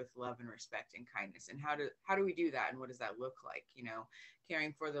treat it with love and respect and kindness. And how do we do that? And what does that look like? You know,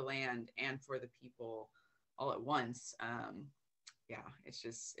 caring for the land and for the people all at once. Yeah, it's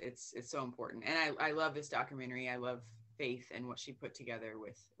just, it's so important. And I love this documentary. I love Faith and what she put together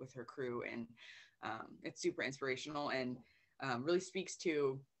with her crew, and it's super inspirational and really speaks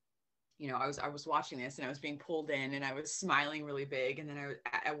to, you know, I was watching this and I was being pulled in and I was smiling really big, and then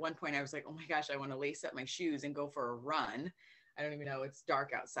at one point I was like, oh my gosh, I want to lace up my shoes and go for a run. I don't even know, it's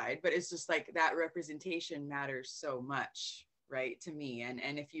dark outside, but it's just like that representation matters so much, right, to me.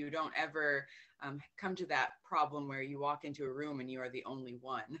 And if you don't ever come to that problem where you walk into a room and you are the only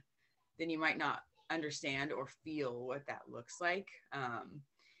one, then you might not understand or feel what that looks like,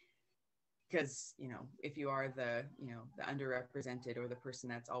 because, you know, if you are the, you know, the underrepresented or the person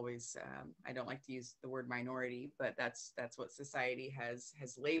that's always, I don't like to use the word minority, but that's what society has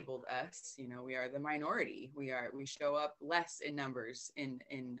labeled us. You know, we are the minority. We show up less in numbers in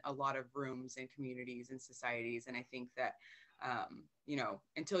a lot of rooms and communities and societies. And I think that you know,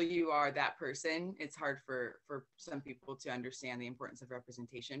 until you are that person, it's hard for some people to understand the importance of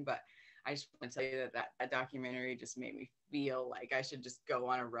representation. But I just want to tell you that documentary just made me feel like I should just go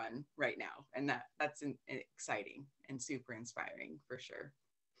on a run right now. And that's exciting and super inspiring for sure.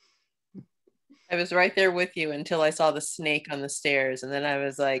 I was right there with you until I saw the snake on the stairs. And then I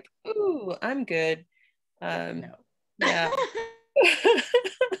was like, ooh, I'm good. No. Yeah.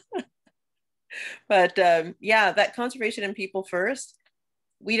 But yeah, that conservation and people first,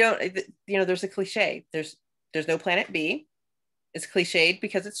 we don't, you know, there's a cliche. There's no planet B. It's cliched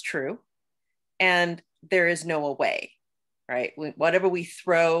because it's true. And there is no away, right? Whatever we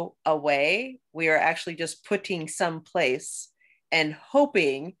throw away, we are actually just putting someplace and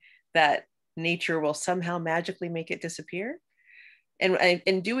hoping that nature will somehow magically make it disappear. And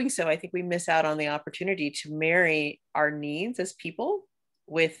in doing so, I think we miss out on the opportunity to marry our needs as people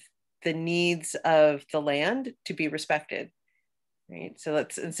with the needs of the land to be respected, right? So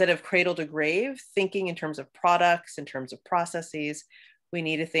let's, instead of cradle to grave, thinking in terms of products, in terms of processes, we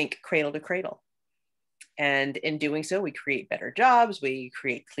need to think cradle to cradle. And in doing so, we create better jobs, we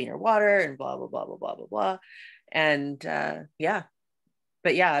create cleaner water, and blah, blah, blah, blah, blah, blah, blah. And yeah,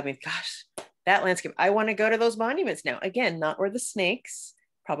 but yeah, I mean, gosh, that landscape, I want to go to those monuments now. Again, not where the snakes,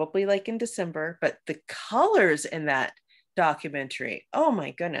 probably like in December, but the colors in that documentary, oh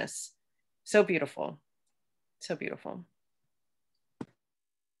my goodness, so beautiful, so beautiful.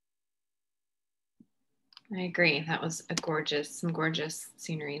 I agree. That was some gorgeous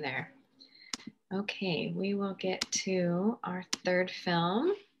scenery there. Okay, we will get to our third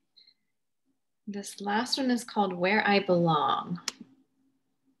film. This last one is called Where I Belong.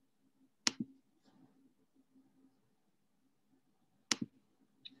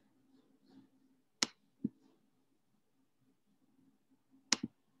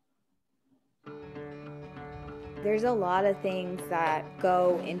 There's a lot of things that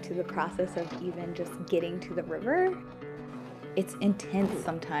go into the process of even just getting to the river. It's intense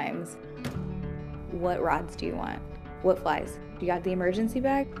sometimes. What rods do you want? What flies? You got the emergency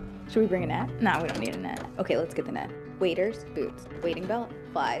bag? Should we bring a net? No, we don't need a net. Okay, let's get the net. Waders, boots, wading belt,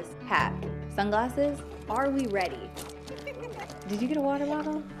 flies, hat, sunglasses. Are we ready? Did you get a water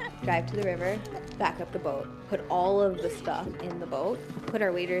bottle? Drive to the river, back up the boat, put all of the stuff in the boat, put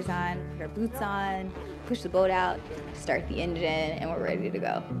our waders on, put our boots on, push the boat out, start the engine, and we're ready to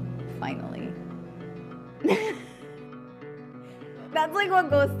go. Finally. That's like what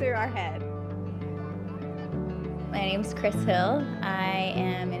goes through our head. My name's Chris Hill. I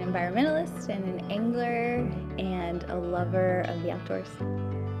am an environmentalist and an angler and a lover of the outdoors.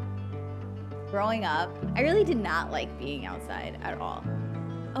 Growing up, I really did not like being outside at all.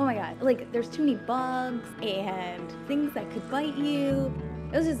 Oh my God, like there's too many bugs and things that could bite you.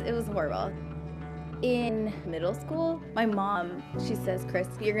 It was horrible. In middle school, my mom, she says, Chris,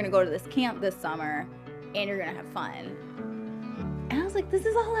 you're gonna go to this camp this summer and you're gonna have fun. And I was like, this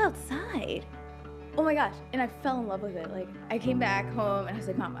is all outside. Oh my gosh, and I fell in love with it. Like, I came back home and I was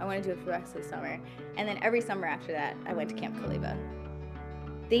like, Mom, I wanna do it for the rest of the summer. And then every summer after that, I went to Camp Kaliva.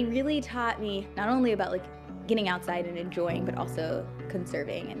 They really taught me not only about like getting outside and enjoying, but also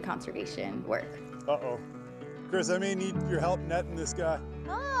conserving and conservation work. Uh-oh. Chris, I may need your help netting this guy.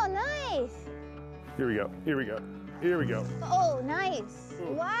 Oh, nice. Here we go, here we go, here we go. Oh, nice.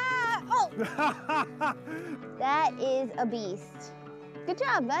 Ooh. Wow. Oh. That is a beast. Good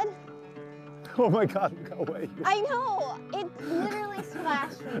job, bud. Oh my God, look how wet you are. I know. It literally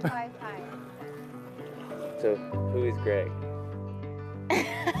splashed me 5 times. So, who is Greg?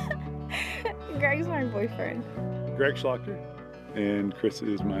 Greg's my boyfriend. Greg Schlochter, and Chris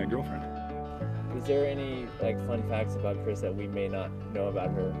is my girlfriend. Is there any fun facts about Chris that we may not know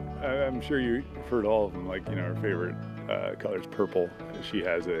about her? I'm sure you've heard all of them. Like, you know, her favorite color is purple. She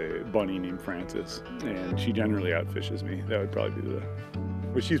has a bunny named Francis, and she generally outfishes me. That would probably be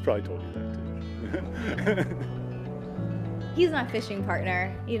but she's probably told you that too. He's my fishing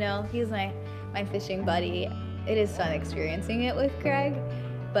partner, you know, he's my fishing buddy. It is fun experiencing it with Greg,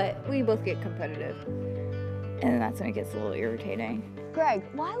 but we both get competitive. And that's when it gets a little irritating. Greg,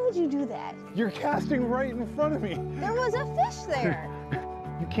 why would you do that? You're casting right in front of me. There was a fish there.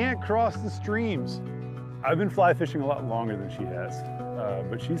 You can't cross the streams. I've been fly fishing a lot longer than she has,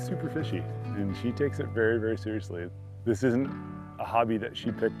 but she's super fishy and she takes it very, very seriously. This isn't a hobby that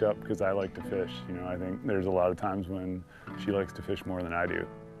she picked up because I like to fish. You know, I think there's a lot of times when she likes to fish more than I do.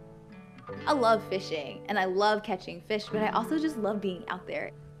 I love fishing and I love catching fish, but I also just love being out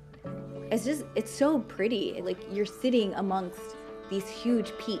there. It's so pretty. Like, you're sitting amongst these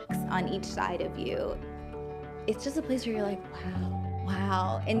huge peaks on each side of you. It's just a place where you're like, wow,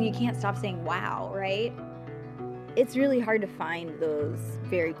 wow. And you can't stop saying wow, right? It's really hard to find those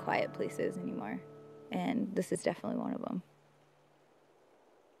very quiet places anymore. And this is definitely one of them.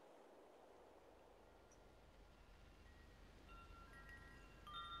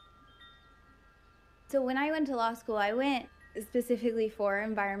 So when I went to law school, I went specifically for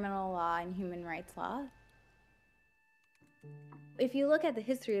environmental law and human rights law. If you look at the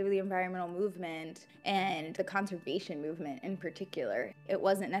history of the environmental movement and the conservation movement in particular, it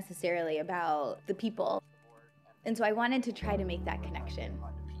wasn't necessarily about the people. And so I wanted to try to make that connection.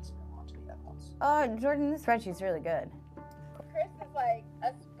 Oh, Jordan, this spreadsheet's really good. Chris is like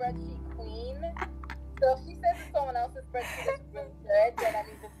a spreadsheet queen. So if she says that someone else's spreadsheet is really good, then that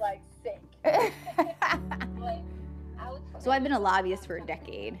means it's like sick. So I've been a lobbyist for a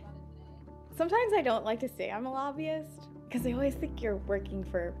decade. Sometimes I don't like to say I'm a lobbyist because I always think you're working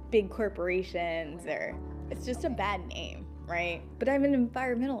for big corporations or it's just a bad name, right? But I'm an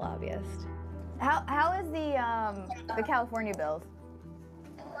environmental lobbyist. How is the California bills?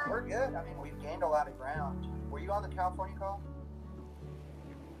 We're good. I mean, we've gained a lot of ground. Were you on the California call?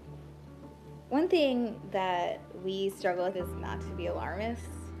 One thing that we struggle with is not to be alarmists.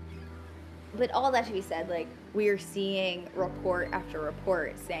 But all that to be said, like, we're seeing report after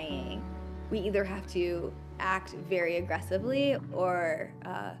report saying we either have to act very aggressively or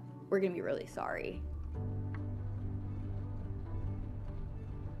we're gonna be really sorry.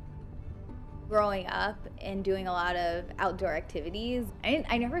 Growing up and doing a lot of outdoor activities,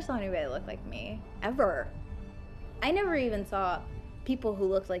 I never saw anybody that looked like me, ever. I never even saw people who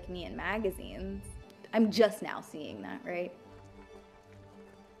looked like me in magazines. I'm just now seeing that, right?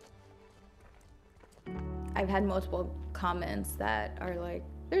 I've had multiple comments that are like,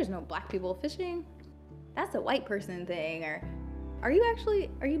 there's no black people fishing. That's a white person thing, or are you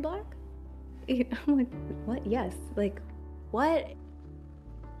black? I'm like, what? Yes, like, what?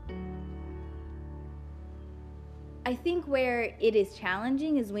 I think where it is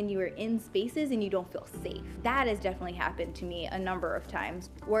challenging is when you are in spaces and you don't feel safe. That has definitely happened to me a number of times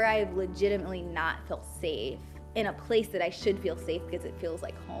where I've legitimately not felt safe in a place that I should feel safe because it feels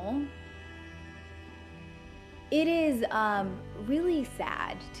like home. It is really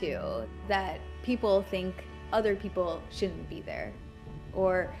sad too that people think other people shouldn't be there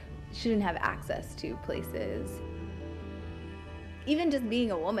or shouldn't have access to places. Even just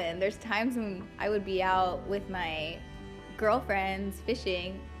being a woman, there's times when I would be out with my girlfriends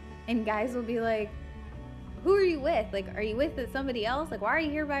fishing and guys will be like, who are you with? Like, are you with somebody else? Like, why are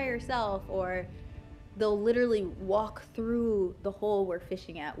you here by yourself? Or they'll literally walk through the hole we're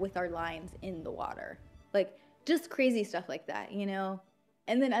fishing at with our lines in the water. Like, just crazy stuff like that, you know?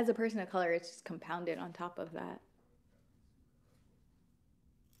 And then as a person of color, it's just compounded on top of that.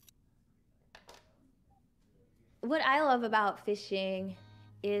 What I love about fishing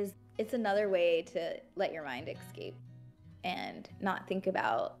is it's another way to let your mind escape and not think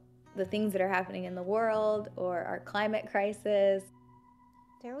about the things that are happening in the world or our climate crisis.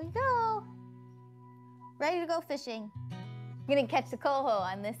 There we go. Ready to go fishing. I'm gonna catch the coho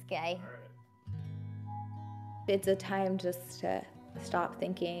on this guy. It's a time just to stop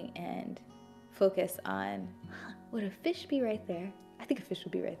thinking and focus on, would a fish be right there? I think a fish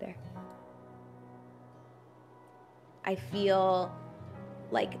would be right there. I feel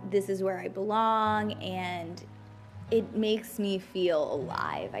like this is where I belong, and it makes me feel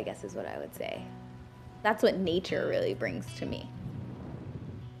alive, I guess is what I would say. That's what nature really brings to me.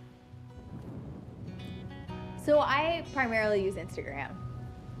 So I primarily use Instagram.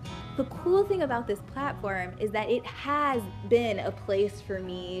 The cool thing about this platform is that it has been a place for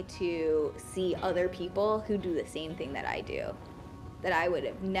me to see other people who do the same thing that I do, that I would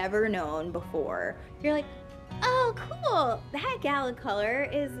have never known before. You're like, oh, cool, that gal of color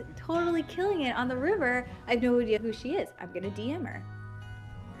is totally killing it on the river. I have no idea who she is. I'm gonna DM her.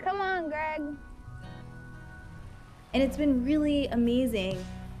 Come on, Greg. And it's been really amazing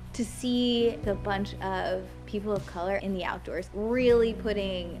to see a bunch of people of color in the outdoors really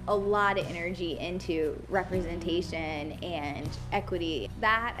putting a lot of energy into representation and equity.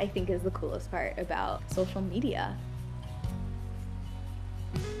 That, I think, is the coolest part about social media.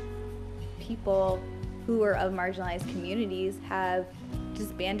 People who are of marginalized communities have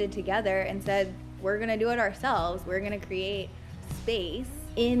just banded together and said, we're gonna do it ourselves. We're gonna create space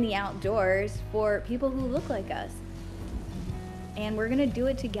in the outdoors for people who look like us. And we're gonna do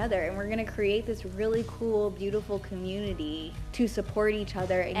it together, and we're gonna create this really cool, beautiful community to support each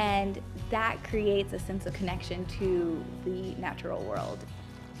other, and that creates a sense of connection to the natural world.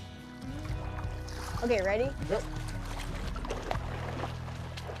 Okay, ready? Yep.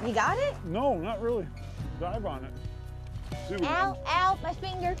 You got it? No, not really. Dive on it. Dude. Ow, ow, my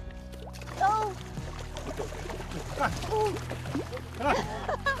finger. Oh.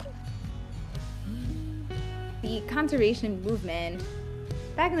 The conservation movement,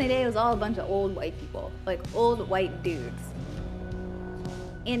 back in the day, it was all a bunch of old white people, like old white dudes.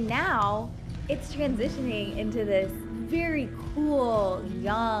 And now, it's transitioning into this very cool,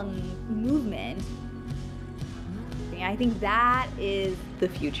 young movement. I think that is the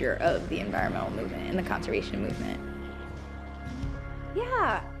future of the environmental movement and the conservation movement.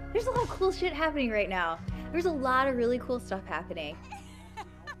 Yeah, there's a lot of cool shit happening right now. There's a lot of really cool stuff happening.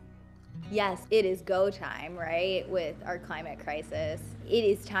 Yes, it is go time, right? With our climate crisis. It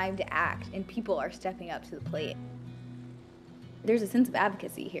is time to act, and people are stepping up to the plate. There's a sense of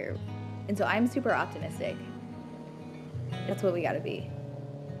advocacy here, and so I'm super optimistic. That's what we gotta be.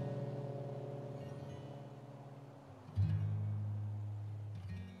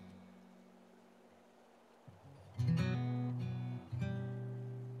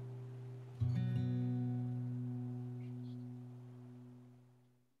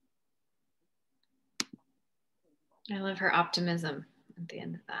 I love her optimism at the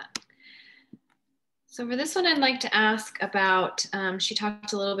end of that. So for this one, I'd like to ask about, she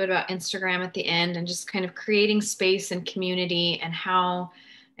talked a little bit about Instagram at the end and just kind of creating space and community, and how,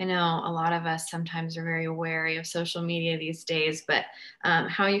 I know a lot of us sometimes are very wary of social media these days, but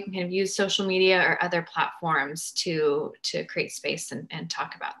how you can kind of use social media or other platforms to create space and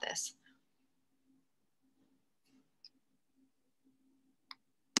talk about this.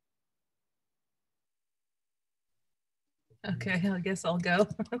 Okay, I guess I'll go.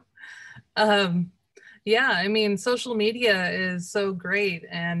 Yeah, I mean, social media is so great,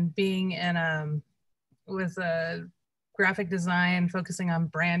 and being in with a graphic design, focusing on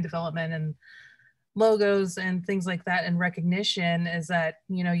brand development and logos and things like that, and recognition, is that,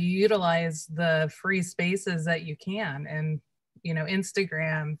 you know, you utilize the free spaces that you can, and, you know,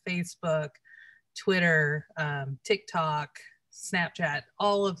 Instagram, Facebook, Twitter, TikTok, Snapchat,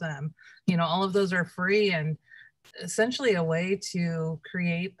 all of them, you know, all of those are free, and essentially a way to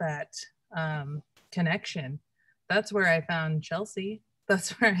create that connection. That's where I found Chelsea.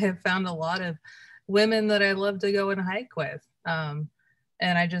 That's where I have found a lot of women that I love to go and hike with. And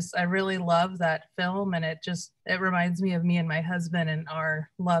I really love that film, and it reminds me of me and my husband and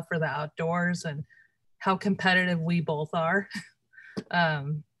our love for the outdoors and how competitive we both are.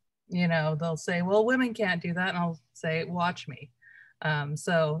 You know, they'll say, well, women can't do that. And I'll say, watch me.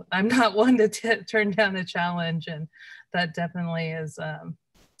 So I'm not one to turn down a challenge, and that definitely is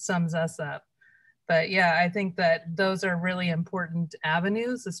sums us up. But yeah, I think that those are really important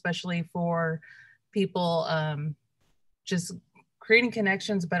avenues, especially for people just creating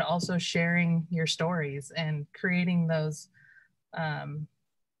connections, but also sharing your stories and creating those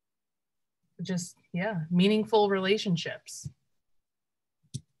meaningful relationships.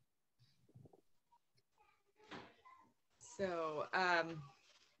 So,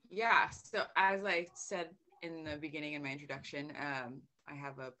 yeah, so as I said in the beginning in my introduction, I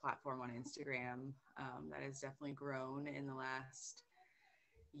have a platform on Instagram that has definitely grown in the last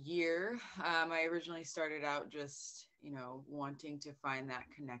year. I originally started out just, you know, wanting to find that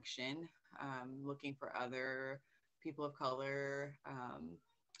connection, looking for other people of color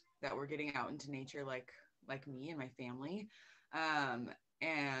that were getting out into nature like me and my family.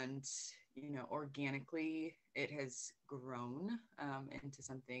 And, you know, organically, it has grown into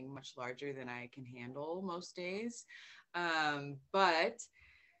something much larger than I can handle most days. But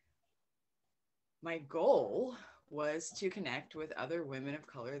my goal was to connect with other women of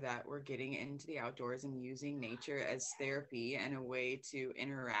color that were getting into the outdoors and using nature as therapy and a way to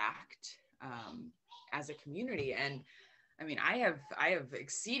interact as a community. And I mean, I have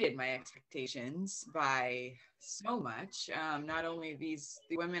exceeded my expectations by so much. Not only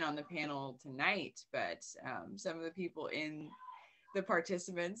the women on the panel tonight, but some of the people in the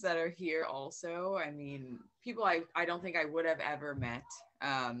participants that are here also. I mean, people I don't think I would have ever met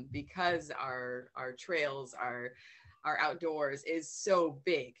because our trails, our outdoors is so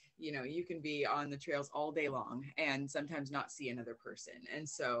big. You know, you can be on the trails all day long and sometimes not see another person. And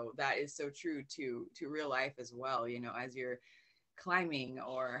so that is so true to real life as well. You know, as you're climbing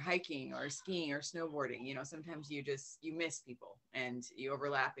or hiking or skiing or snowboarding, you know, sometimes you miss people and you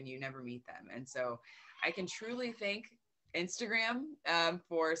overlap and you never meet them. And so I can truly thank Instagram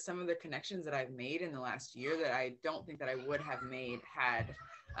for some of the connections that I've made in the last year that I don't think that I would have made had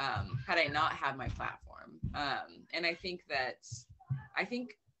I not had my platform. And I think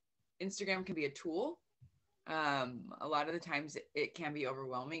Instagram can be a tool. A lot of the times it can be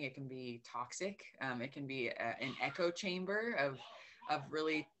overwhelming. It can be toxic. It can be an echo chamber of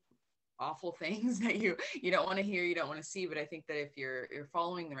really awful things that you don't want to hear, you don't want to see. But I think that if you're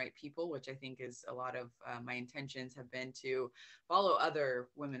following the right people, which I think is a lot of my intentions have been to follow other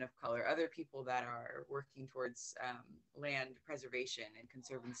women of color, other people that are working towards land preservation and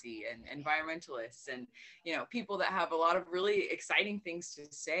conservancy, and environmentalists, and people that have a lot of really exciting things to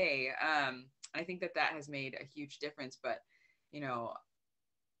say. I think that has made a huge difference. But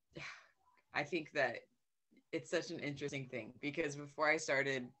I think that it's such an interesting thing, because before I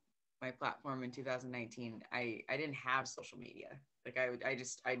started my platform in 2019, I didn't have social media. Like I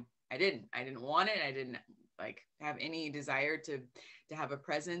didn't want it. I didn't like have any desire to have a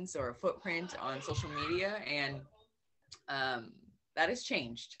presence or a footprint on social media. And that has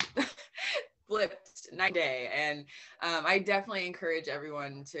changed. Flipped night and day. And I definitely encourage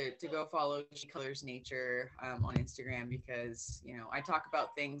everyone to go follow She Colors Nature on Instagram, because I talk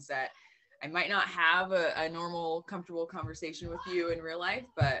about things that I might not have a normal, comfortable conversation with you in real life,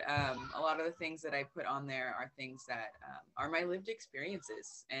 but a lot of the things that I put on there are things that are my lived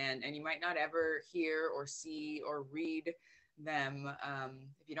experiences, and you might not ever hear or see or read them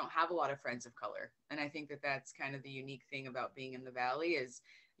if you don't have a lot of friends of color. And I think that that's kind of the unique thing about being in the Valley is,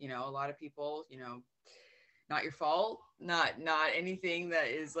 a lot of people, not your fault, not anything that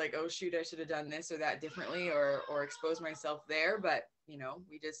is like, oh shoot, I should have done this or that differently, or expose myself there. But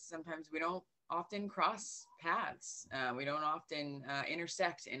we just sometimes we don't often cross paths. We don't often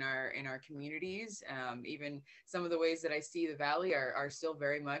intersect in our communities. Even some of the ways that I see the Valley are still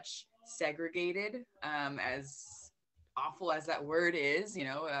very much segregated, as awful as that word is,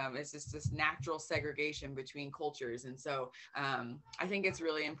 it's just this natural segregation between cultures. And so I think it's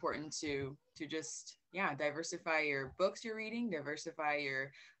really important to just, diversify your books you're reading, diversify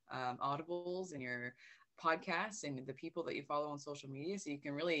your audibles and your podcasts and the people that you follow on social media, so you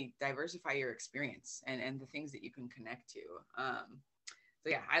can really diversify your experience and the things that you can connect to. So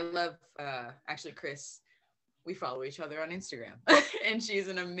yeah, I love, actually, Chris, we follow each other on Instagram and she's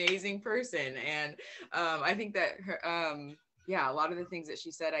an amazing person. And I think that her, a lot of the things that she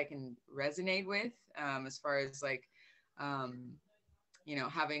said I can resonate with, as far as like,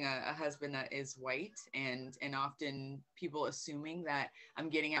 having a husband that is white, and often people assuming that I'm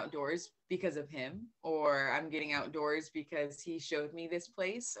getting outdoors because of him, or I'm getting outdoors because he showed me this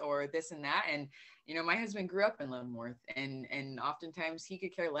place or this and that. And, my husband grew up in Leavenworth, and oftentimes he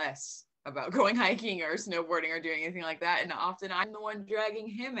could care less about going hiking or snowboarding or doing anything like that. And often I'm the one dragging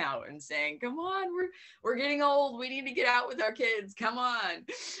him out and saying, come on, we're getting old. We need to get out with our kids. Come on.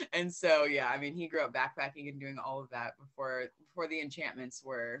 And so, he grew up backpacking and doing all of that before the enchantments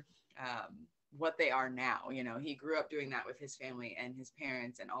were what they are now. He grew up doing that with his family and his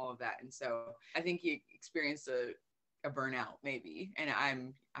parents and all of that. And so I think he experienced a burnout maybe, and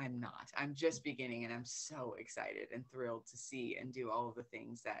I'm not. I'm just beginning, and I'm so excited and thrilled to see and do all of the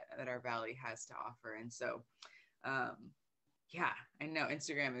things that our Valley has to offer. And so I know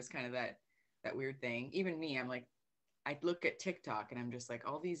Instagram is kind of that weird thing. Even me, I'm like, I look at TikTok and I'm just like,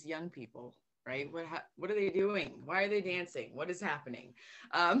 all these young people, right? What are they doing? Why are they dancing? What is happening?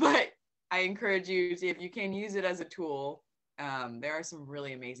 But I encourage you to, if you can, use it as a tool. There are some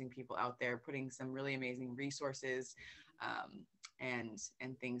really amazing people out there putting some really amazing resources and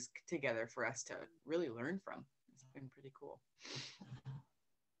things together for us to really learn from. It's been pretty cool.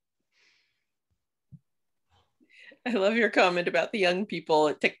 I love your comment about the young people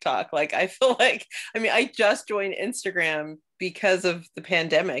at TikTok. Like, I feel like, I just joined Instagram because of the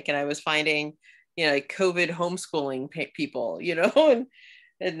pandemic, and I was finding, like COVID homeschooling people,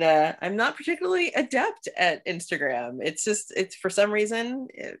 and I'm not particularly adept at Instagram. It's for some reason,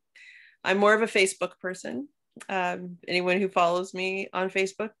 I'm more of a Facebook person. Anyone who follows me on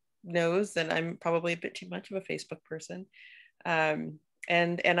Facebook knows that I'm probably a bit too much of a Facebook person. And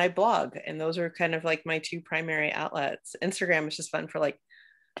I blog, and those are kind of like my two primary outlets. Instagram is just fun for like,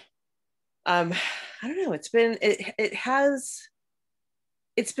 I don't know, it's been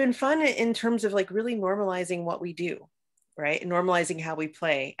fun in terms of like really normalizing what we do, right? Normalizing how we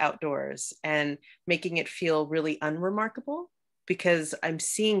play outdoors and making it feel really unremarkable, because I'm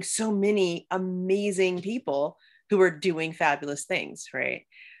seeing so many amazing people who are doing fabulous things, right?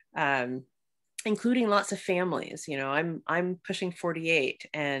 Including lots of families. I'm pushing 48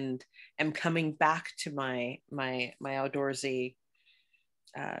 and am coming back to my Outdoorsy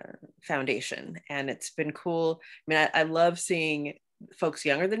foundation, and it's been cool. I love seeing folks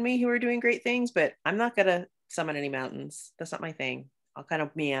younger than me who are doing great things, but I'm not gonna summit any mountains. That's not my thing. I'll kind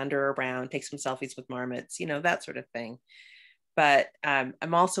of meander around, take some selfies with marmots, that sort of thing. But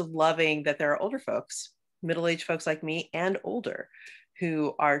I'm also loving that there are older folks, middle-aged folks like me and older,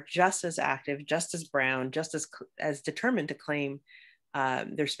 who are just as active, just as brown, just as determined to claim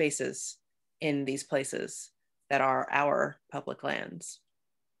their spaces in these places that are our public lands.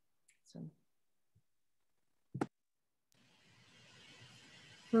 So.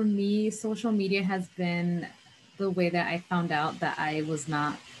 For me, social media has been the way that I found out that I was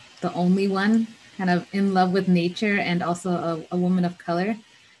not the only one kind of in love with nature and also a woman of color.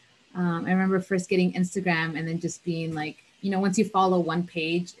 I remember first getting Instagram and then just being like, you know, once you follow one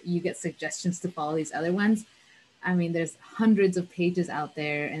page, you get suggestions to follow these other ones. I mean, there's hundreds of pages out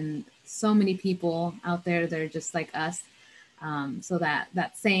there and so many people out there that are just like us. So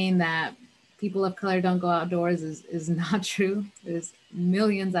that saying that people of color don't go outdoors is not true. There's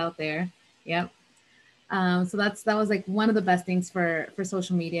millions out there. Yep. So that was like one of the best things for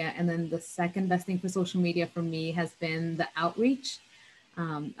social media. And then the second best thing for social media for me has been the outreach.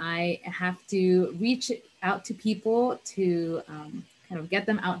 I have to reach out to people to kind of get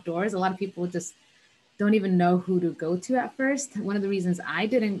them outdoors. A lot of people just don't even know who to go to at first. One of the reasons I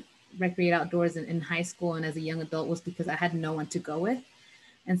didn't recreate outdoors in high school and as a young adult was because I had no one to go with.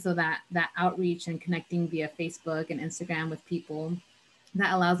 And so that outreach and connecting via Facebook and Instagram with people,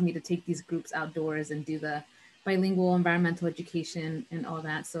 that allows me to take these groups outdoors and do the bilingual environmental education and all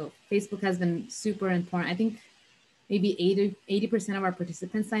that. So Facebook has been super important. I think maybe 80% of our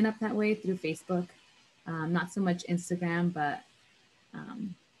participants sign up that way through Facebook. Not so much Instagram, but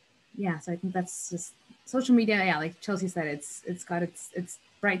yeah, so I think that's just social media. Yeah, like Chelsea said, it's got its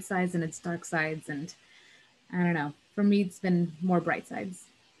bright sides and its dark sides. And I don't know, for me, it's been more bright sides.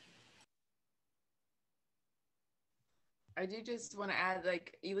 I do just want to add,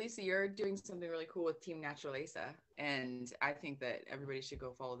 like, Elisa, you're doing something really cool with Team Naturaleza. And I think that everybody should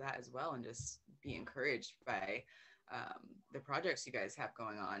go follow that as well and just be encouraged by the projects you guys have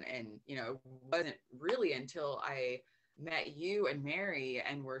going on. And, you know, it wasn't really until I met you and Mary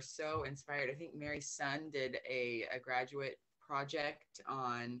and were so inspired. I think Mary's son did a graduate project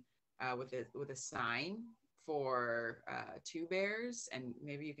on with a sign for 2 bears. And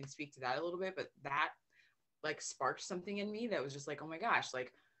maybe you can speak to that a little bit, but that like sparked something in me that was just like, oh my gosh,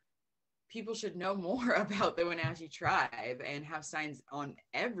 like people should know more about the Wenatchee tribe and have signs on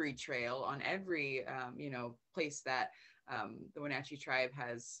every trail, on every, you know, place that the Wenatchee tribe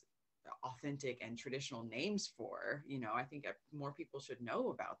has authentic and traditional names for. You know, I think more people should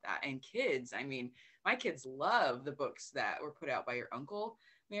know about that. And kids, I mean, my kids love the books that were put out by your uncle,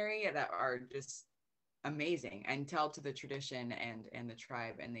 Mary, that are just amazing and tell to the tradition and the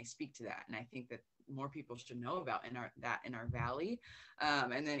tribe, and they speak to that. And I think that more people should know about in our valley.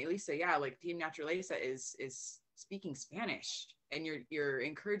 And then Elisa, yeah, like Team Naturaleza is speaking Spanish, and you're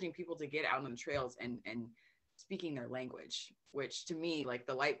encouraging people to get out on the trails and speaking their language, which to me, like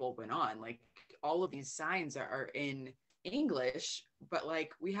the light bulb went on. Like all of these signs are in English, but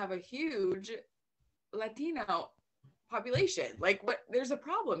like we have a huge Latino population. Like what, there's a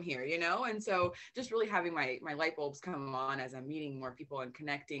problem here, you know? And so just really having my light bulbs come on as I'm meeting more people and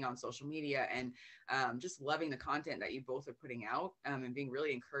connecting on social media, and just loving the content that you both are putting out, and being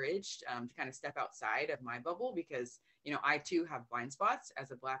really encouraged to kind of step outside of my bubble, because, you know, I too have blind spots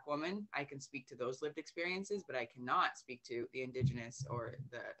as a Black woman. I can speak to those lived experiences, but I cannot speak to the Indigenous or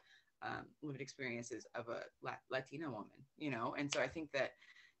the lived experiences of a Latina woman, you know? And so I think that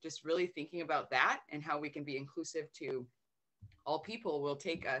just really thinking about that and how we can be inclusive to all people will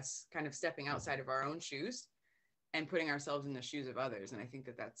take us kind of stepping outside of our own shoes and putting ourselves in the shoes of others. And I think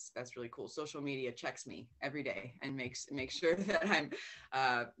that that's really cool. Social media checks me every day and makes sure that I'm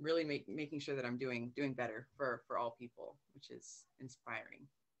really making sure that I'm doing better for all people, which is inspiring.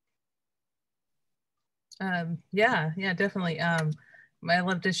 Yeah, definitely. I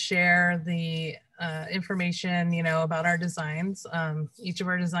love to share the information, you know, about our designs. Each of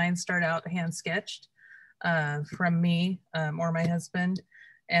our designs start out hand sketched from me or my husband.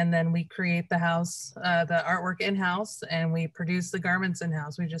 And then we create the house, the artwork in-house, and we produce the garments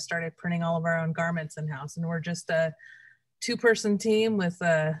in-house. We just started printing all of our own garments in-house, and we're just a 2-person team with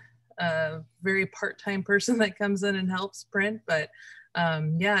a very part-time person that comes in and helps print. But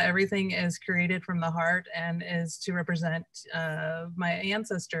yeah, everything is created from the heart and is to represent my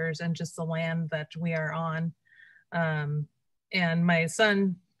ancestors and just the land that we are on. And my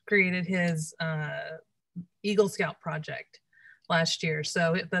son created his Eagle Scout project last year.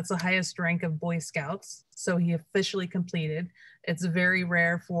 So that's the highest rank of Boy Scouts. So he officially completed. It's very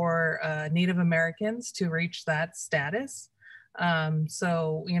rare for Native Americans to reach that status.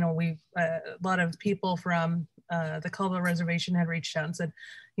 So, you know, a lot of people from the Culver Reservation had reached out and said,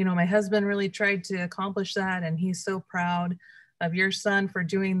 you know, my husband really tried to accomplish that, and he's so proud of your son for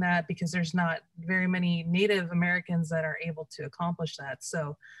doing that, because there's not very many Native Americans that are able to accomplish that.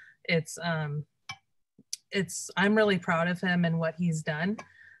 So it's I'm really proud of him and what he's done.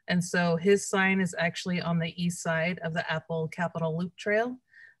 And so his sign is actually on the east side of the Apple Capitol Loop Trail.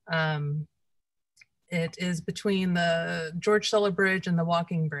 It is between the George Sella Bridge and the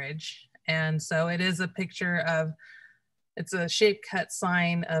Walking Bridge. And so it is a picture of, it's a shape cut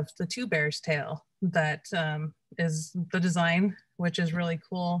sign of the two bears tail that is the design, which is really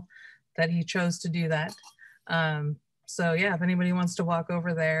cool that he chose to do that. So yeah, if anybody wants to walk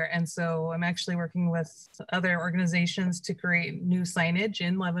over there. And so I'm actually working with other organizations to create new signage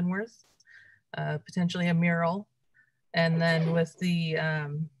in Leavenworth, potentially a mural. And then with the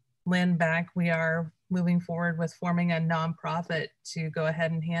land back, we are moving forward with forming a nonprofit to go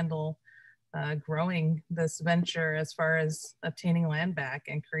ahead and handle growing this venture as far as obtaining land back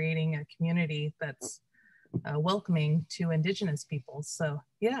and creating a community that's welcoming to Indigenous peoples. So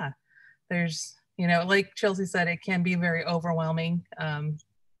yeah, there's, you know, like Chelsea said, it can be very overwhelming. You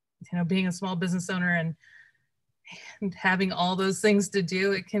know, being a small business owner and having all those things to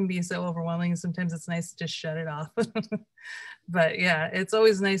do, it can be so overwhelming. Sometimes it's nice to just shut it off. But yeah, it's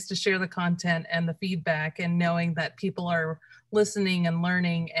always nice to share the content and the feedback and knowing that people are listening and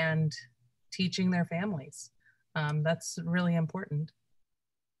learning and teaching their families. That's really important.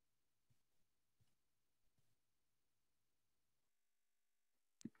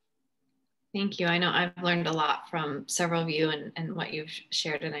 Thank you. I know I've learned a lot from several of you and what you've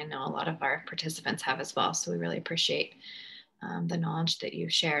shared, and I know a lot of our participants have as well. So we really appreciate the knowledge that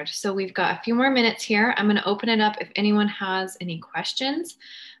you've shared. So we've got a few more minutes here. I'm going to open it up. If anyone has any questions,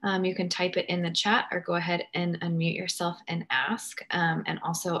 you can type it in the chat or go ahead and unmute yourself and ask. And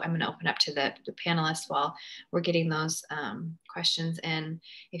also I'm going to open up to the panelists while we're getting those questions in.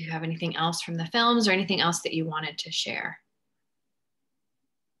 If you have anything else from the films or anything else that you wanted to share.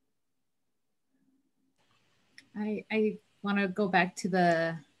 I want to go back to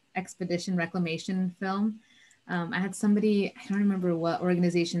the Expedition Reclamation film. I had somebody, I don't remember what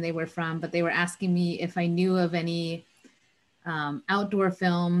organization they were from, but they were asking me if I knew of any outdoor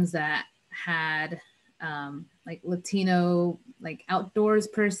films that had like Latino, like outdoors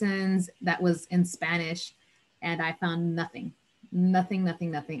persons that was in Spanish. And I found nothing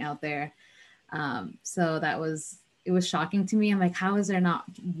out there. So it was shocking to me. I'm like, how is there not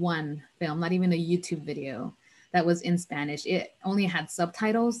one film, not even a YouTube video that was in Spanish? It only had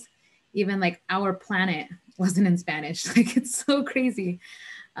subtitles. Even like Our Planet wasn't in Spanish. Like, it's so crazy.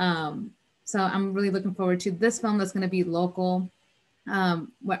 So I'm really looking forward to this film that's going to be local. I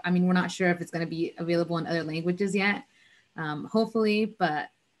mean, we're not sure if it's going to be available in other languages yet. Hopefully,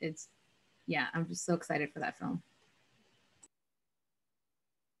 but yeah, I'm just so excited for that film.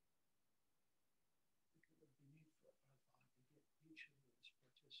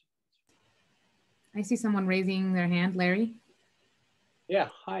 I see someone raising their hand, Larry. Yeah,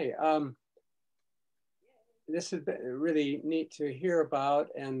 hi. This has been really neat to hear about,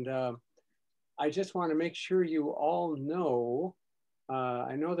 and I just want to make sure you all know,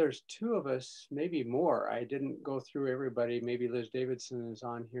 I know there's two of us, maybe more. I didn't go through everybody. Maybe Liz Davidson is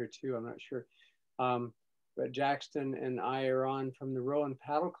on here too, I'm not sure. But Jackson and I are on from the Row and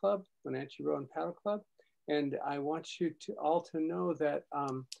Paddle Club, Wenatchee Row and Paddle Club. And I want you to all to know that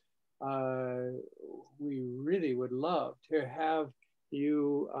we really would love to have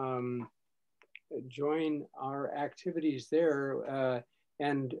you join our activities there.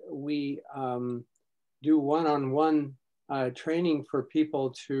 And we do one-on-one training for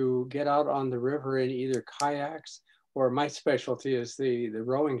people to get out on the river in either kayaks, or my specialty is the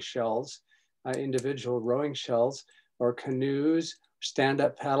rowing shells, individual rowing shells, or canoes,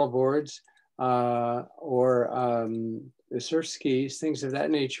 stand-up paddle boards, or the surf skis, things of that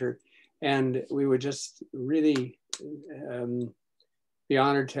nature. And we would just really be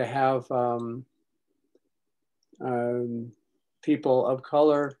honored to have people of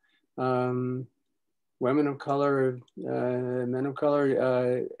color, women of color, men of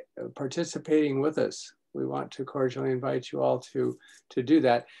color participating with us. We want to cordially invite you all to do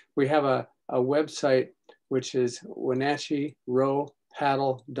that. We have a website, which is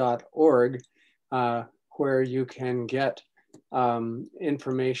wenatcheerowpaddle.org, where you can get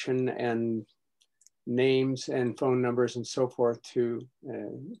information and names and phone numbers and so forth to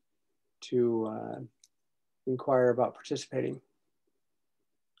inquire about participating.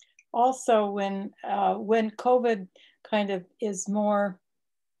 Also, when COVID kind of is more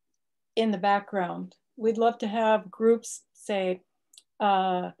in the background, we'd love to have groups, say,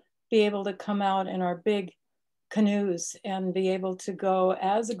 be able to come out in our big canoes and be able to go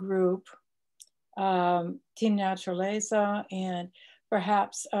as a group, Team Naturaleza, and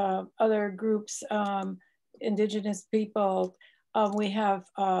perhaps other groups, Indigenous people. We have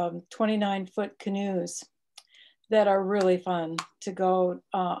 29-foot canoes that are really fun to go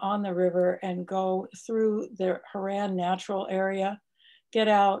on the river and go through the Haran natural area, get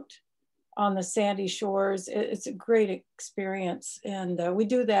out on the sandy shores. It's a great experience. And we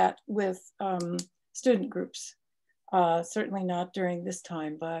do that with student groups. Certainly not during this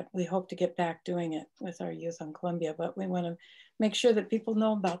time, but we hope to get back doing it with our youth on Columbia. But we want to make sure that people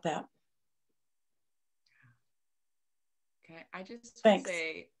know about that. Okay, I just Thanks.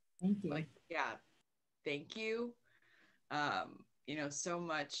 say, thank you. Like, yeah, thank you. You know, so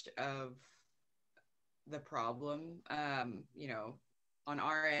much of the problem, you know, on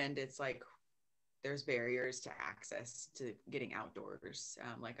our end, it's like there's barriers to access to getting outdoors.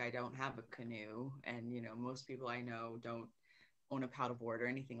 Like I don't have a canoe, and you know, most people I know don't own a paddleboard or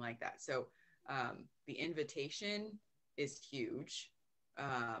anything like that. So the invitation is huge,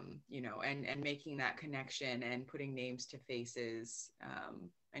 you know, and making that connection and putting names to faces.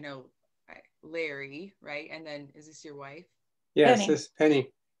 I know Larry, right? And then is this your wife? Yes, Penny. this is Penny.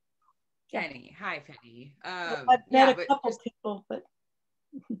 Penny. Hi, Penny. I've met a couple people, but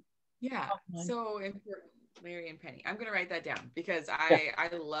yeah, so important, Larry and Penny. I'm gonna write that down because I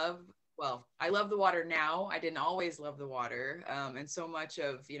love, well, I love the water now. I didn't always love the water, and so much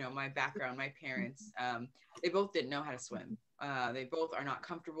of, you know, my background, my parents, they both didn't know how to swim. They both are not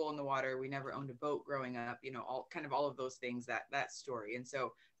comfortable in the water. We never owned a boat growing up, you know, all of those things, that story. And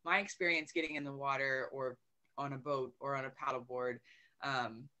so my experience getting in the water or on a boat or on a paddleboard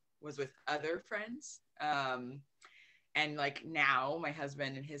was with other friends. And like now my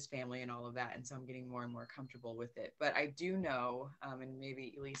husband and his family and all of that. And so I'm getting more and more comfortable with it. But I do know, and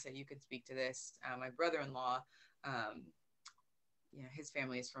maybe Elisa, you could speak to this. My brother-in-law, you know, his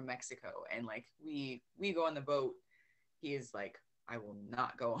family is from Mexico, and like we go on the boat. He is like, I will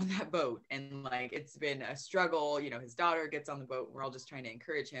not go on that boat. And like, it's been a struggle, you know, his daughter gets on the boat. We're all just trying to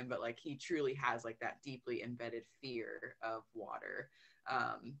encourage him, but like, he truly has like that deeply embedded fear of water,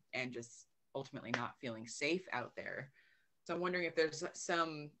 and just ultimately not feeling safe out there. So I'm wondering if there's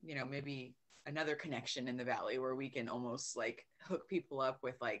some, you know, maybe another connection in the valley where we can almost like hook people up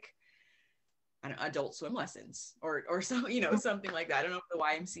with like an adult swim lessons or some, you know, something like that. I don't know if the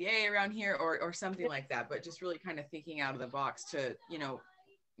YMCA around here or something like that, but just really kind of thinking out of the box to, you know,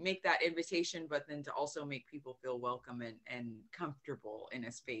 make that invitation, but then to also make people feel welcome and comfortable in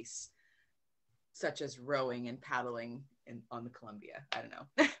a space such as rowing and paddling on the Columbia. I don't know,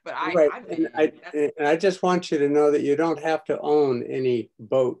 but I just want you to know that you don't have to own any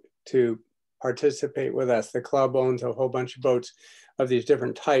boat to participate with us. The club owns a whole bunch of boats of these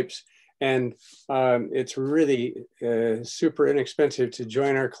different types, and it's really super inexpensive to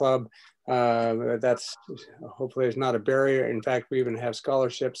join our club. That's hopefully is not a barrier. In fact, we even have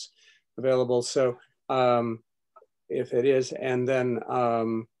scholarships available. So if it is, and then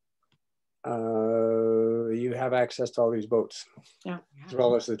you have access to all these boats, as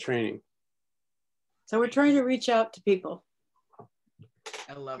well as the training. So we're trying to reach out to people.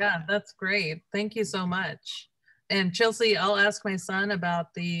 I love that. That's great. Thank you so much. And Chelsea, I'll ask my son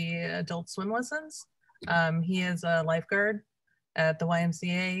about the adult swim lessons. He is a lifeguard at the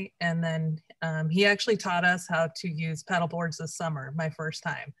YMCA, and then he actually taught us how to use paddle boards this summer, my first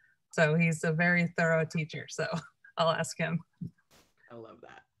time. So he's a very thorough teacher. So I'll ask him. I love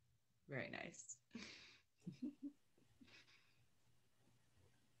that. Very nice.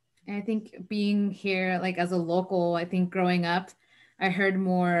 And I think being here, like as a local, I think growing up, I heard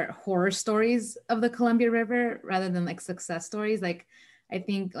more horror stories of the Columbia River rather than like success stories. Like I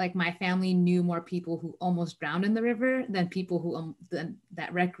think like my family knew more people who almost drowned in the river than people who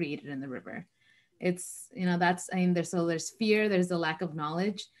that recreated in the river. It's, you know, that's, I mean, there's fear, there's a lack of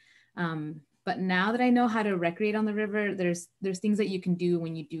knowledge. But now that I know how to recreate on the river, there's things that you can do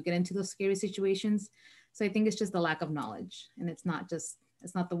when you do get into those scary situations. So I think it's just the lack of knowledge, and it's not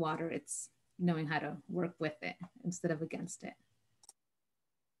the water, it's knowing how to work with it instead of against it.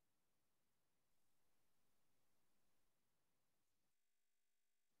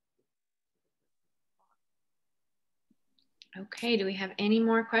 Okay, do we have any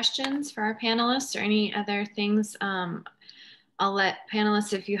more questions for our panelists or any other things? I'll let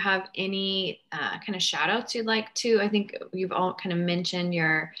panelists, if you have any kind of shout outs you'd like to. I think you've all kind of mentioned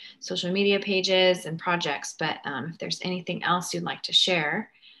your social media pages and projects, but if there's anything else you'd like to share,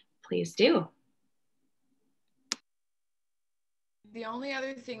 please do. The only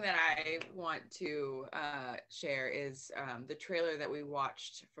other thing that I want to share is the trailer that we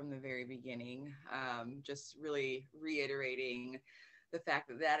watched from the very beginning, just really reiterating the fact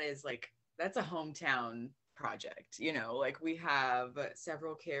that that's a hometown project. You know, like we have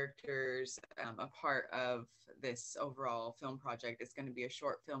several characters a part of this overall film project. It's going to be a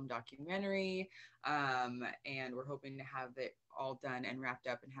short film documentary, and we're hoping to have it all done and wrapped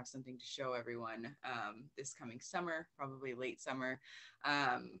up and have something to show everyone this coming summer, probably late summer.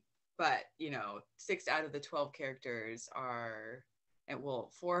 But, you know, 6 out of the 12 characters are, and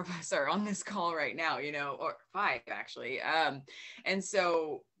well, 4 of us are on this call right now, you know, or 5 actually. And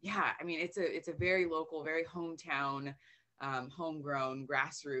so, yeah, I mean, it's a very local, very hometown, homegrown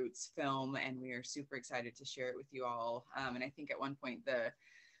grassroots film, and we are super excited to share it with you all. And I think at one point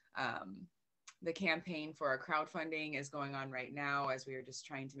the campaign for our crowdfunding is going on right now, as we are just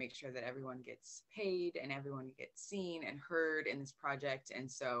trying to make sure that everyone gets paid and everyone gets seen and heard in this project. And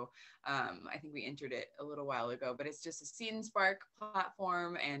so I think we entered it a little while ago, but it's just a Seed and Spark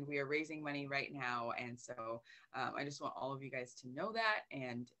platform, and we are raising money right now. And so I just want all of you guys to know that,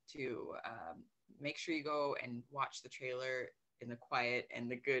 and to make sure you go and watch the trailer in the quiet and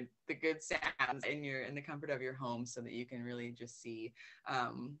the good sounds in the comfort of your home, so that you can really just see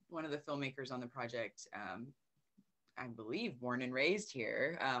one of the filmmakers on the project, I believe born and raised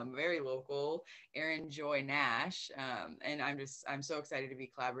here, very local, Erin Joy Nash. And I'm so excited to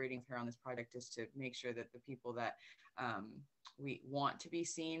be collaborating with her on this project, just to make sure that the people that we want to be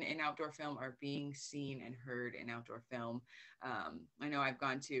seen in outdoor film are being seen and heard in outdoor film. I know I've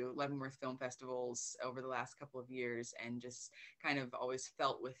gone to Leavenworth film festivals over the last couple of years, and just kind of always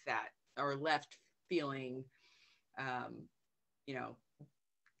felt with that, or left feeling, you know,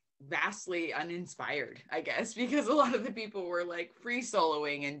 vastly uninspired, I guess, because a lot of the people were like free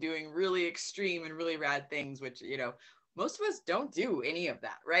soloing and doing really extreme and really rad things, which, you know, most of us don't do any of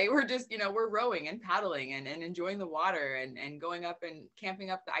that, right? We're just, you know, we're rowing and paddling and enjoying the water, and going up and camping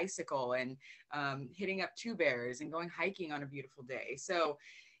up the icicle, and hitting up 2 bears and going hiking on a beautiful day. So,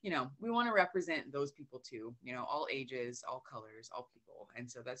 you know, we want to represent those people too, you know, all ages, all colors, all people. And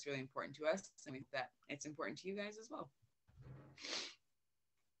so that's really important to us. I mean, that it's important to you guys as well.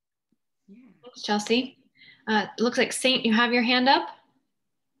 Yeah. Thanks, Chelsea. Looks like Saint, you have your hand up.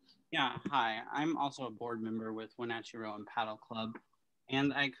 Yeah, hi. I'm also a board member with Wenatchee Row and Paddle Club.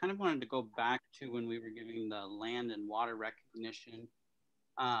 And I kind of wanted to go back to when we were giving the land and water recognition,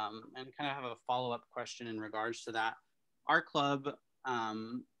 and kind of have a follow-up question in regards to that. Our club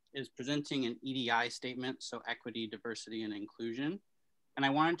is presenting an EDI statement, so equity, diversity, and inclusion. And I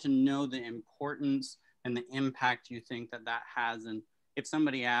wanted to know the importance and the impact you think that that has. And if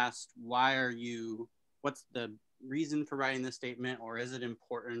somebody asked, what's the reason for writing this statement, or is it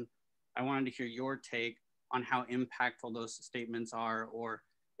important? I wanted to hear your take on how impactful those statements are, or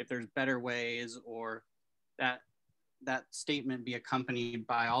if there's better ways, or that statement be accompanied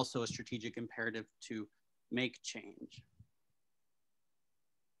by also a strategic imperative to make change.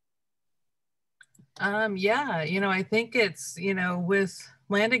 Yeah, you know, I think it's, you know, with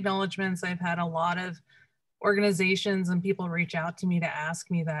land acknowledgements, I've had a lot of organizations and people reach out to me to ask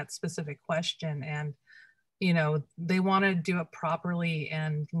me that specific question. And, you know, they want to do it properly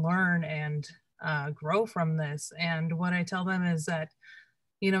and learn and grow from this. And what I tell them is that,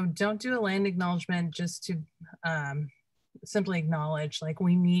 you know, don't do a land acknowledgement just to simply acknowledge. Like,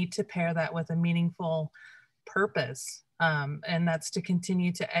 we need to pair that with a meaningful purpose. And that's to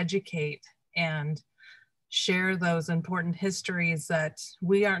continue to educate and share those important histories that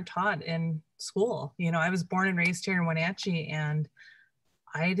we aren't taught in school. You know, I was born and raised here in Wenatchee, and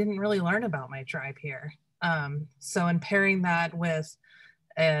I didn't really learn about my tribe here. So in pairing that with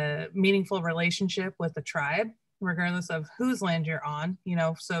a meaningful relationship with the tribe, regardless of whose land you're on, you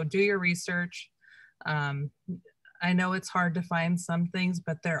know, so do your research. I know it's hard to find some things,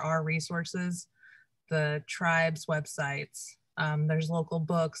 but there are resources, the tribe's websites, there's local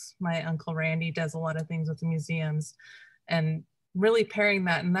books. My Uncle Randy does a lot of things with the museums, and really pairing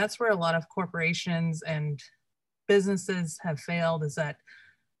that. And that's where a lot of corporations and businesses have failed, is that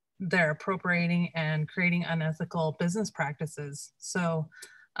they're appropriating and creating unethical business practices. So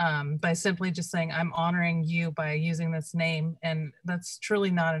by simply just saying, I'm honoring you by using this name, and that's truly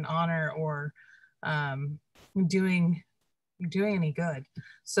not an honor or doing any good.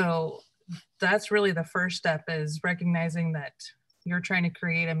 So that's really the first step, is recognizing that you're trying to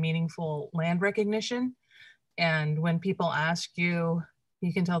create a meaningful land recognition. And when people ask you,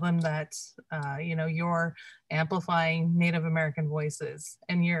 you can tell them that, you know, you're amplifying Native American voices,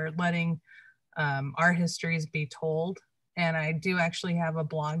 and you're letting our histories be told. And I do actually have a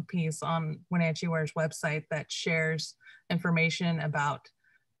blog piece on Wenatchee Ware's website that shares information about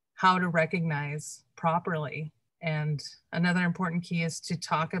how to recognize properly. And another important key is to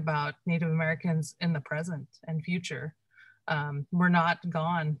talk about Native Americans in the present and future. We're not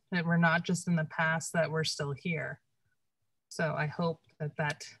gone, that we're not just in the past, that we're still here. So I hope that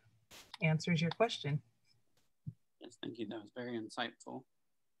that answers your question. Yes, thank you. That was very insightful.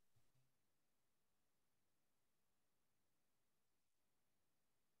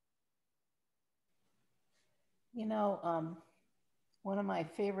 You know, one of my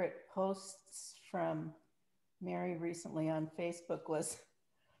favorite posts from Mary recently on Facebook was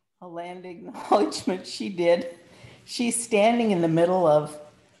a land acknowledgement she did. She's standing in the middle of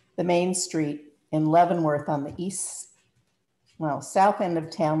the main street in Leavenworth on the south end of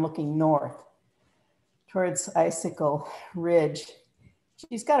town, looking north towards Icicle Ridge.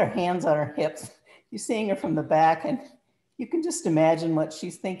 She's got her hands on her hips. You're seeing her from the back, and you can just imagine what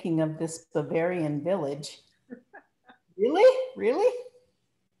she's thinking of this Bavarian village. Really? Really?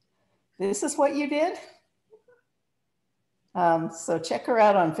 This is what you did? So check her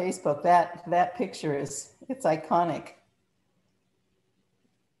out on Facebook. That picture it's iconic.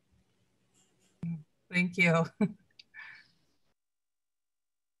 Thank you.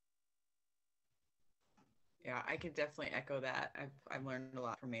 Yeah, I could definitely echo that. I've learned a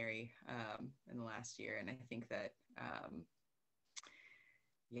lot from Mary in the last year, and I think that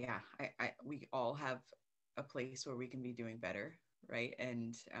we all have a place where we can be doing better, right?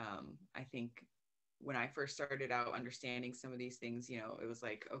 And I think when I first started out understanding some of these things, you know, it was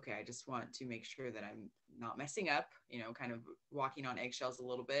like, okay, I just want to make sure that I'm not messing up, you know, kind of walking on eggshells a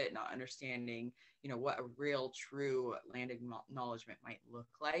little bit, not understanding, you know, what a real, true land acknowledgement might look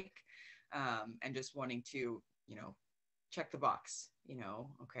like. And just wanting to, you know, check the box, you know,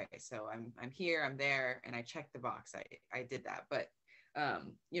 okay, so I'm here, I'm there, and I checked the box. I did that. But,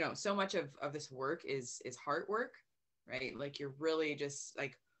 you know, so much of this work is heart work, right? Like you're really just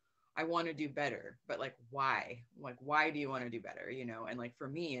like, I want to do better, but like, why? Like, why do you want to do better? You know? And like, for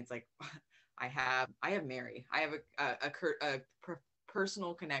me, it's like, I have Mary, I have a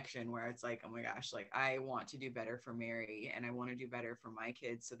personal connection where it's like, oh my gosh, like I want to do better for Mary, and I want to do better for my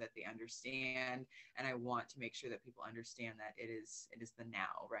kids so that they understand. And I want to make sure that people understand that it is the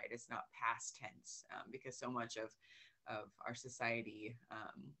now, right? It's not past tense, because so much of our society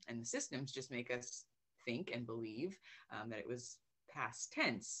and the systems just make us think and believe that it was past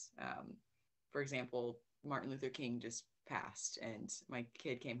tense. For example, Martin Luther King just passed, and my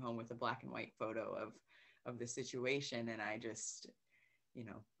kid came home with a black and white photo of the situation, and I just, you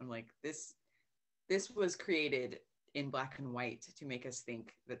know, I'm like, this was created in black and white to make us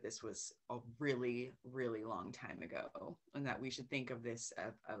think that this was a really, really long time ago, and that we should think of this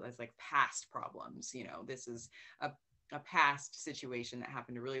as like past problems. You know, this is a past situation that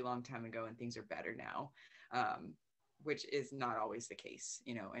happened a really long time ago, and things are better now. Which is not always the case,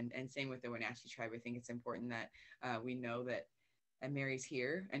 you know, and same with the Wenatchee tribe. I think it's important that we know that Mary's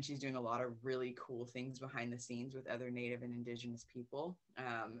here, and she's doing a lot of really cool things behind the scenes with other Native and Indigenous people.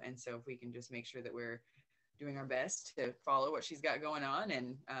 And so if we can just make sure that we're doing our best to follow what she's got going on,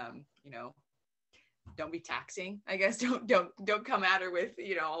 and, you know, don't be taxing, I guess. Don't come at her with,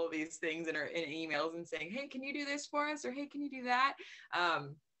 you know, all of these things in emails and saying, hey, can you do this for us? Or, hey, can you do that?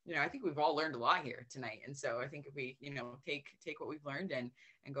 You know, I think we've all learned a lot here tonight. And so I think if we, you know, take what we've learned and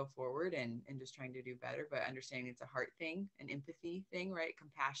go forward and just trying to do better, but understanding it's a heart thing, an empathy thing, right?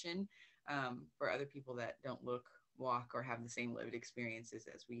 Compassion for other people that don't look, walk, or have the same lived experiences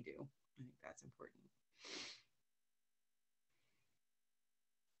as we do. I think that's important.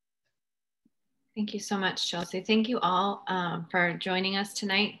 Thank you so much, Chelsea. Thank you all for joining us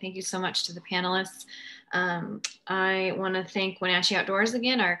tonight. Thank you so much to the panelists. I want to thank Wenatchee Outdoors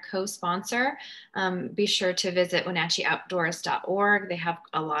again, our co-sponsor. Be sure to visit wenatcheeoutdoors.org. They have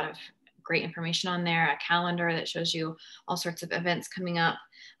a lot of great information on there, a calendar that shows you all sorts of events coming up.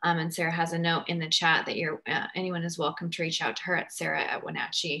 And Sarah has a note in the chat that anyone is welcome to reach out to her at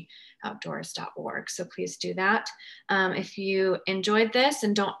sarah@wenatcheeoutdoors.org. So please do that. If you enjoyed this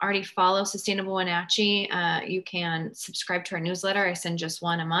and don't already follow Sustainable Wenatchee, you can subscribe to our newsletter. I send just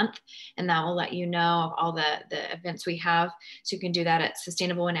one a month, and that will let you know of all the events we have. So you can do that at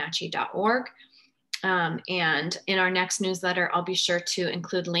sustainablewenatchee.org. And in our next newsletter, I'll be sure to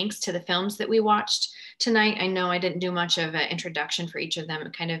include links to the films that we watched tonight. I know I didn't do much of an introduction for each of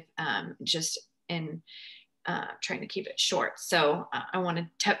them, kind of just in trying to keep it short. So I want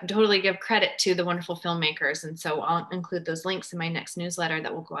to totally give credit to the wonderful filmmakers. And so I'll include those links in my next newsletter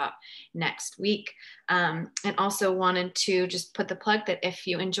that will go out next week. And also wanted to just put the plug that if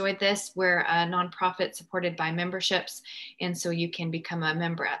you enjoyed this, we're a nonprofit supported by memberships. And so you can become a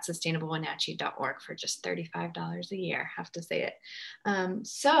member at sustainablewenatchee.org for just $35 a year. I have to say it.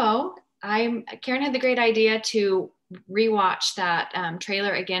 So Karen had the great idea to rewatch that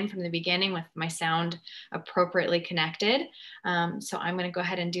trailer again from the beginning with my sound appropriately connected. So I'm going to go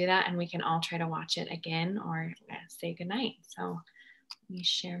ahead and do that, and we can all try to watch it again or say goodnight. So let me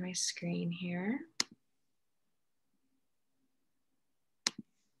share my screen here.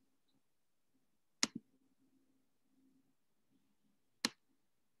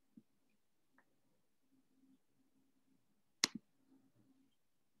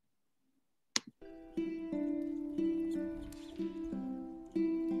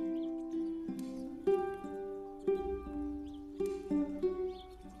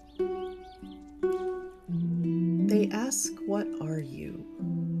 They ask, what are you?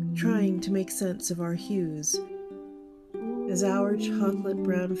 Trying to make sense of our hues. As our chocolate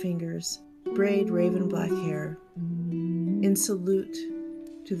brown fingers braid raven black hair in salute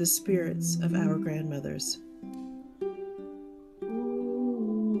to the spirits of our grandmothers.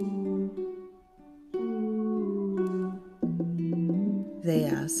 They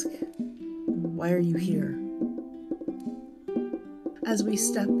ask, why are you here? As we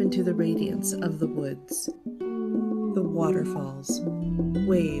step into the radiance of the woods, the waterfalls,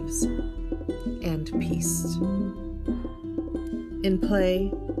 waves, and peace. In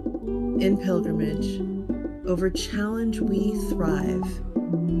play, in pilgrimage, over challenge we thrive.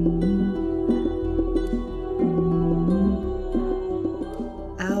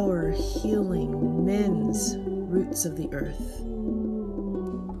 Our healing mends roots of the earth.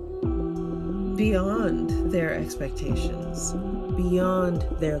 Beyond their expectations, beyond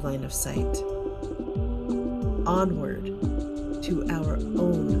their line of sight. Onward to our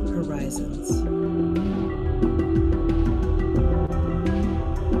own horizons.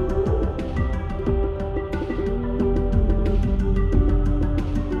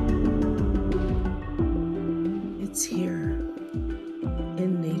 It's here,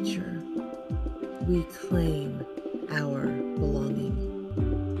 in nature, we claim our belonging.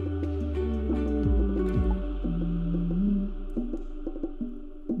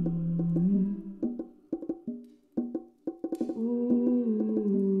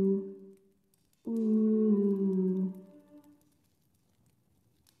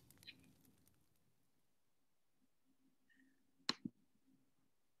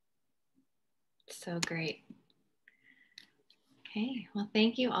 So great. Okay, well,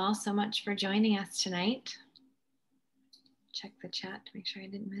 thank you all so much for joining us tonight. Check the chat to make sure I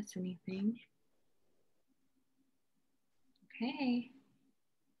didn't miss anything. Okay.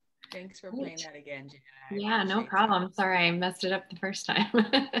 Thanks for Great. playing that again, Jana. Yeah, no problem. Sorry, I messed it up the first time.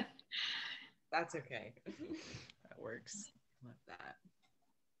 That's okay. That works. Love that.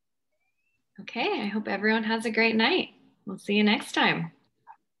 Okay, I hope everyone has a great night. We'll see you next time.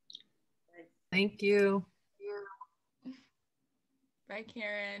 Thank you. Bye,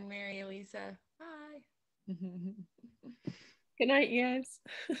 Karen, Mary, Elisa. Bye. Good night, you guys.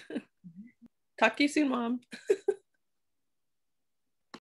 Talk to you soon, Mom.